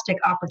fantastic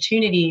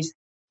opportunities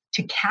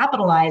to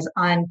capitalize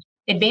on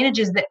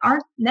advantages that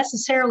aren't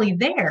necessarily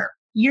there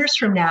years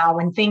from now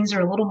when things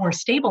are a little more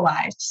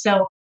stabilized.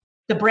 So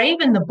the brave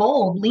and the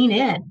bold lean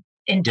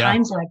in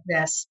times like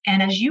this.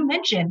 And as you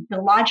mentioned,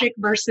 the logic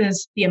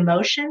versus the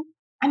emotion.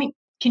 I mean,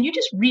 can you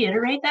just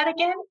reiterate that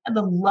again?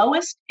 The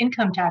lowest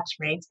income tax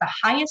rates, the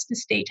highest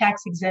estate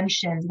tax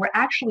exemptions were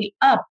actually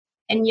up.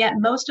 And yet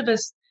most of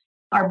us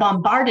are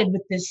bombarded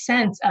with this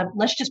sense of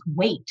let's just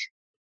wait.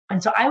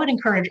 And so I would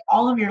encourage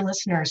all of your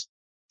listeners,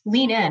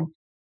 lean in.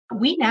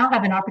 We now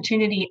have an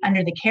opportunity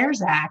under the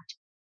CARES Act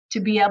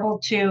to be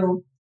able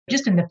to,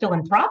 just in the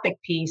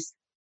philanthropic piece,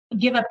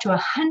 give up to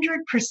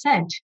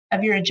 100%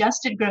 of your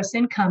adjusted gross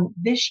income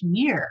this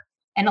year.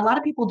 And a lot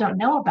of people don't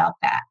know about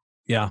that.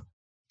 Yeah.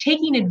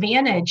 Taking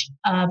advantage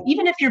of,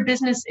 even if your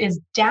business is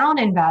down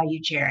in value,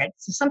 Jared.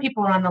 So some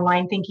people are on the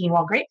line thinking,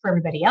 well, great for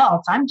everybody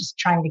else. I'm just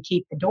trying to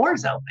keep the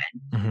doors open.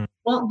 Mm-hmm.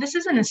 Well, this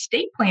is an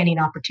estate planning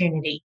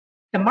opportunity.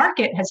 The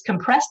market has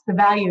compressed the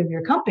value of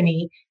your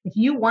company. If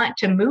you want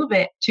to move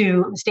it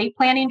to estate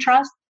planning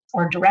trust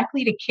or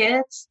directly to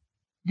kids,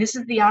 this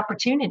is the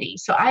opportunity.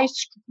 So I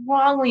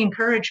strongly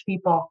encourage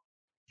people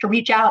to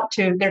reach out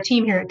to their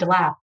team here at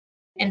DeLapp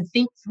and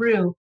think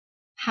through,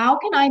 how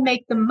can I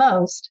make the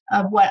most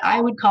of what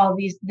I would call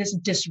this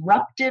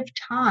disruptive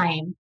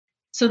time,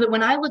 so that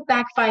when I look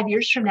back 5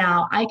 years from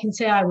now, I can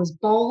say I was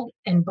bold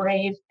and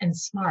brave and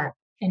smart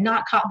and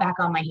not caught back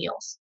on my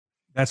heels.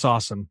 That's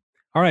awesome.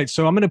 All right.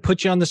 So I'm going to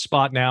put you on the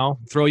spot now,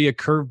 throw you a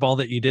curveball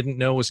that you didn't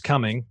know was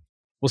coming.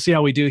 We'll see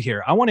how we do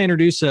here. I want to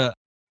introduce a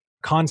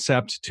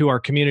concept to our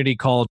community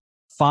called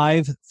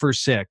 5 for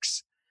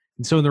 6.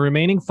 And so in the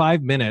remaining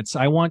 5 minutes,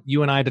 I want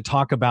you and I to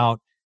talk about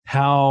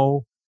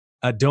how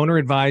a donor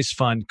advised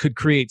fund could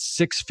create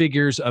 6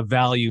 figures of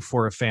value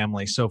for a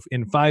family. So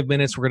in 5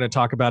 minutes, we're going to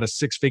talk about a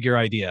 6-figure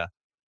idea.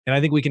 And I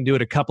think we can do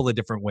it a couple of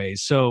different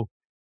ways. So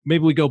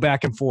maybe we go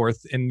back and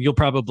forth, and you'll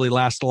probably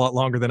last a lot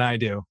longer than I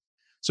do.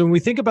 So when we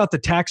think about the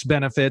tax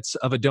benefits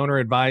of a donor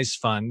advised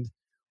fund,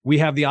 we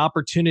have the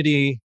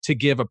opportunity to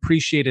give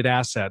appreciated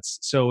assets.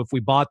 So if we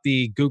bought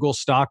the Google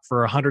stock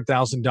for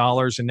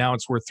 $100,000 and now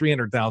it's worth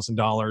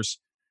 $300,000,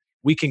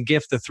 we can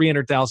gift the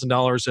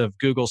 $300,000 of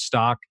Google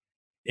stock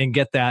and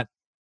get that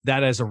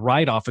as a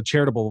write-off, a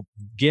charitable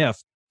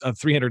gift of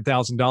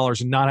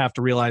 $300,000, and not have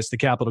to realize the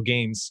capital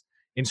gains.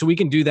 And so we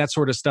can do that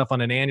sort of stuff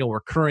on an annual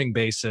recurring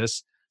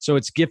basis. So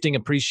it's gifting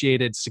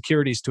appreciated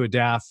securities to a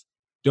DAF,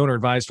 donor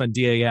advised fund,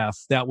 DAF,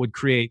 that would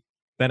create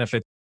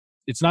benefit.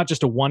 It's not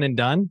just a one and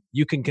done.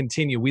 You can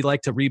continue. We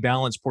like to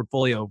rebalance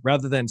portfolio.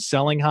 Rather than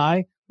selling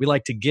high, we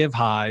like to give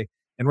high.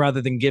 And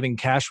rather than giving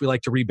cash, we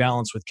like to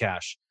rebalance with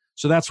cash.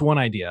 So that's one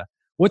idea.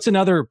 What's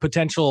another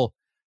potential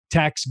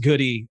tax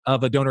goodie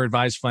of a donor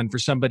advised fund for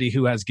somebody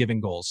who has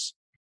giving goals?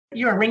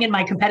 You are ringing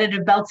my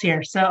competitive belts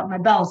here. So my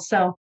bells.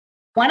 So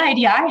one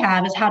idea I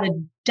have is how to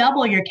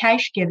double your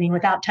cash giving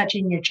without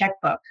touching your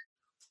checkbook.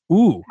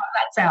 Ooh. How's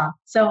that sound?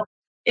 So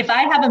if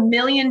I have $1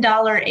 million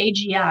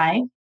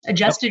AGI,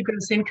 adjusted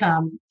gross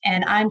income,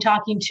 and I'm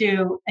talking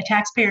to a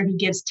taxpayer who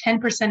gives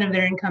 10% of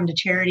their income to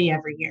charity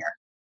every year,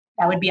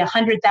 that would be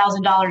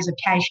 $100,000 of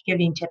cash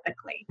giving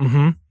typically.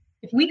 Mm-hmm.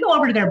 If we go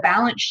over to their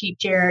balance sheet,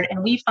 Jared,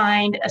 and we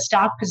find a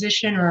stock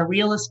position or a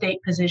real estate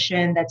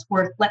position that's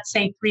worth, let's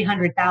say,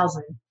 $300,000,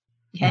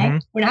 okay? Mm-hmm.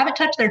 We haven't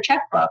touched their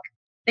checkbook.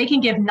 They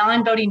can give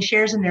non-voting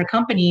shares in their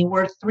company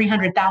worth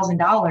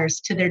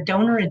 $300,000 to their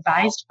donor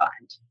advised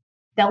fund.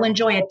 They'll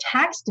enjoy a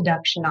tax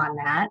deduction on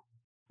that.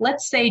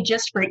 Let's say,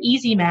 just for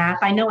easy math,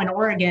 I know in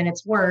Oregon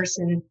it's worse,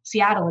 in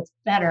Seattle it's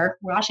better,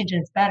 Washington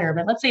it's better,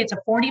 but let's say it's a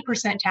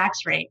 40% tax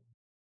rate.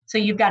 So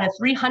you've got a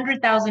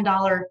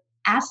 $300,000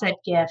 asset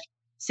gift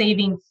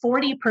saving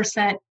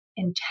 40%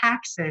 in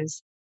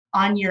taxes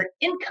on your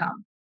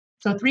income.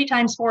 So 3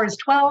 times 4 is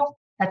 12.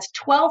 That's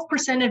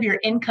 12% of your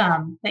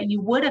income that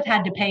you would have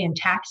had to pay in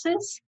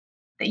taxes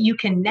that you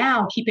can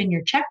now keep in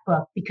your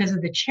checkbook because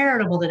of the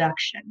charitable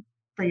deduction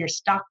for your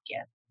stock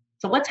gift.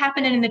 So what's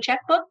happening in the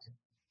checkbook?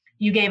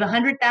 You gave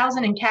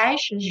 $100,000 in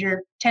cash as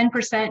your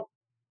 10%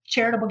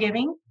 charitable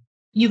giving.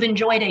 You've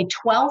enjoyed a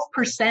 12%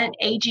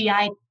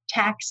 AGI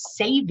tax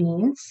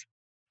savings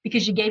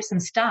because you gave some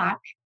stock.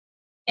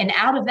 And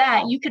out of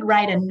that, you could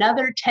write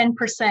another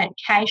 10%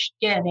 cash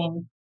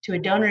giving to a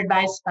donor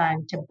advised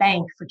fund to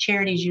bank for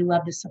charities you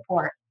love to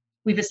support.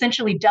 We've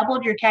essentially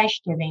doubled your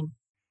cash giving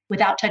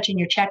without touching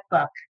your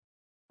checkbook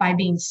by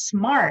being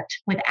smart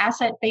with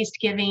asset-based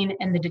giving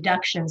and the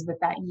deductions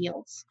that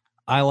yields.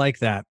 I like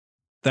that.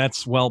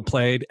 That's well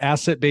played.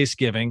 Asset-based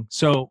giving.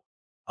 So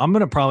I'm going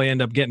to probably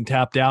end up getting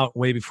tapped out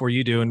way before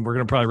you do, and we're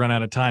going to probably run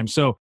out of time.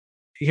 So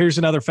here's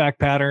another fact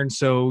pattern.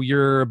 So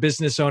you're a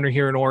business owner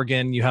here in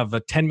Oregon. You have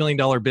a $10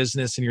 million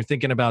business and you're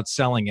thinking about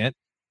selling it.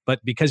 But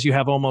because you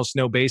have almost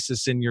no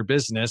basis in your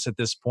business at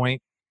this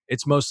point,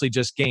 it's mostly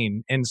just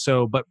gain. And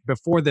so, but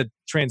before the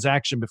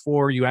transaction,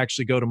 before you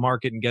actually go to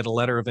market and get a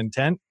letter of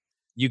intent,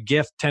 you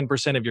gift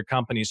 10% of your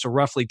company. So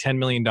roughly $10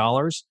 million.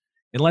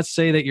 And let's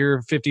say that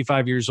you're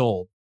 55 years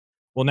old.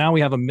 Well, now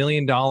we have $1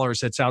 million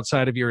that's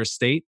outside of your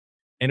estate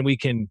and we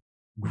can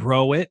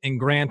grow it and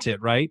grant it,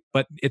 right?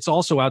 But it's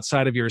also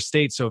outside of your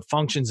estate. So it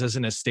functions as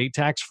an estate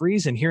tax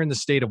freeze. And here in the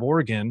state of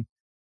Oregon,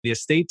 the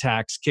estate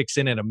tax kicks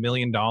in at $1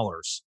 million.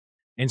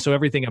 And so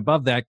everything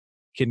above that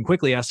can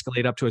quickly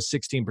escalate up to a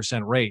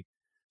 16% rate.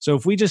 So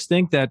if we just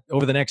think that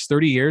over the next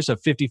 30 years, a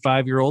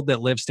 55-year-old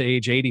that lives to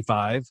age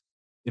 85,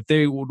 if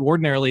they would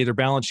ordinarily, their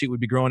balance sheet would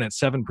be growing at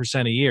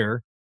 7% a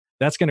year,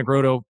 that's going to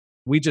grow to,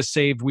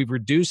 we've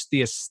reduced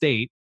the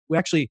estate.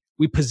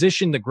 We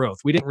positioned the growth.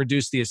 We didn't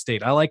reduce the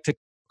estate. I like to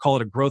call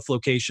it a growth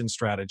location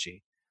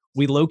strategy.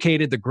 We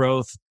located the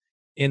growth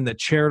in the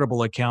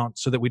charitable account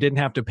so that we didn't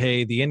have to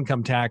pay the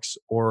income tax,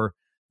 or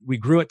we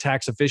grew it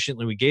tax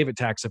efficiently, we gave it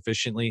tax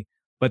efficiently.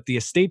 But the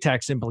estate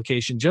tax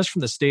implication just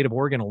from the state of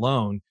Oregon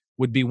alone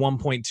would be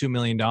 $1.2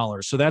 million.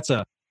 So that's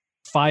a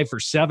 5 for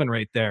 7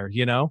 right there.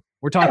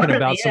 We're talking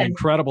about some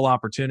incredible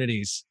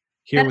opportunities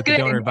here with the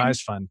Donor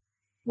Advised Fund.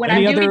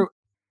 Any other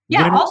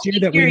I'll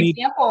take your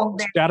example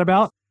there. Chat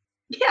about?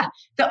 Yeah.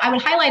 So I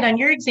would highlight on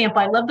your example,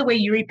 I love the way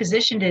you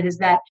repositioned it, is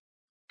that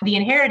the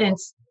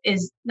inheritance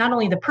is not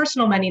only the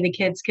personal money the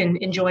kids can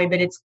enjoy, but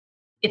it's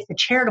the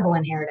charitable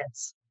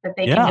inheritance that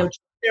they can go to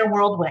their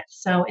world with.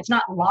 So it's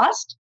not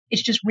lost.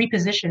 It's just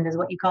repositioned is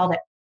what you called it.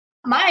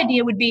 My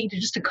idea would be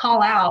to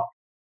call out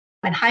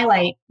and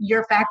highlight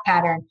your fact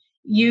pattern.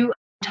 You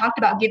talked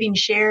about giving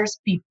shares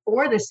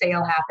before the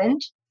sale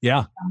happened.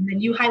 Yeah.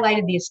 And you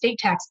highlighted the estate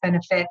tax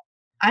benefit.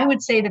 I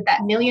would say that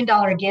 $1 million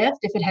gift,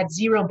 if it had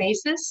zero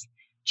basis,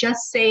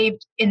 just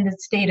saved in the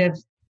state of,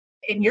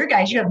 in your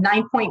guys, you have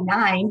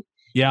 9.9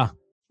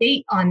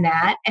 state on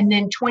that, and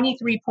then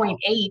 23.8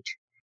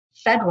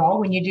 federal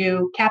when you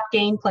do cap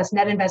gain plus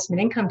net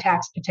investment income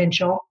tax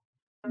potential.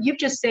 You've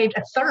just saved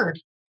a third.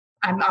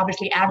 I'm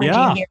obviously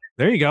averaging here.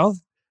 There you go.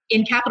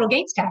 In capital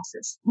gains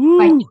taxes.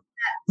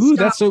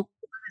 That's so.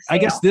 I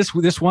guess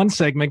this one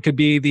segment could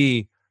be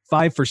the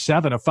 5 for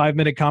 7, a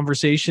 5-minute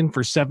conversation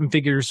for 7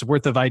 figures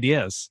worth of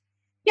ideas.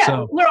 Yeah,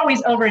 so, we're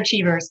always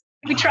overachievers.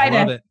 We try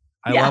to.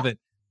 I love it.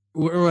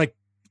 We're like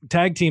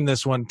tag team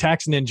this one,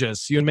 tax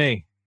ninjas, you and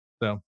me.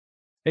 So,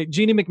 hey,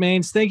 Jeannie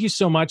McMains, thank you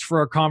so much for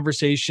our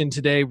conversation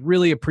today.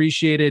 Really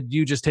appreciated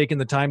you just taking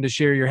the time to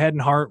share your head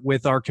and heart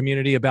with our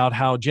community about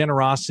how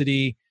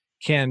generosity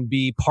can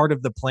be part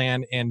of the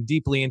plan and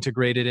deeply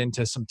integrated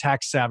into some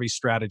tax savvy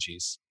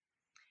strategies.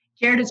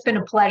 Jared, it's been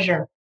a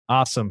pleasure.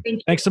 Awesome.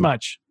 Thanks so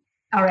much.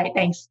 All right.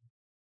 Thanks.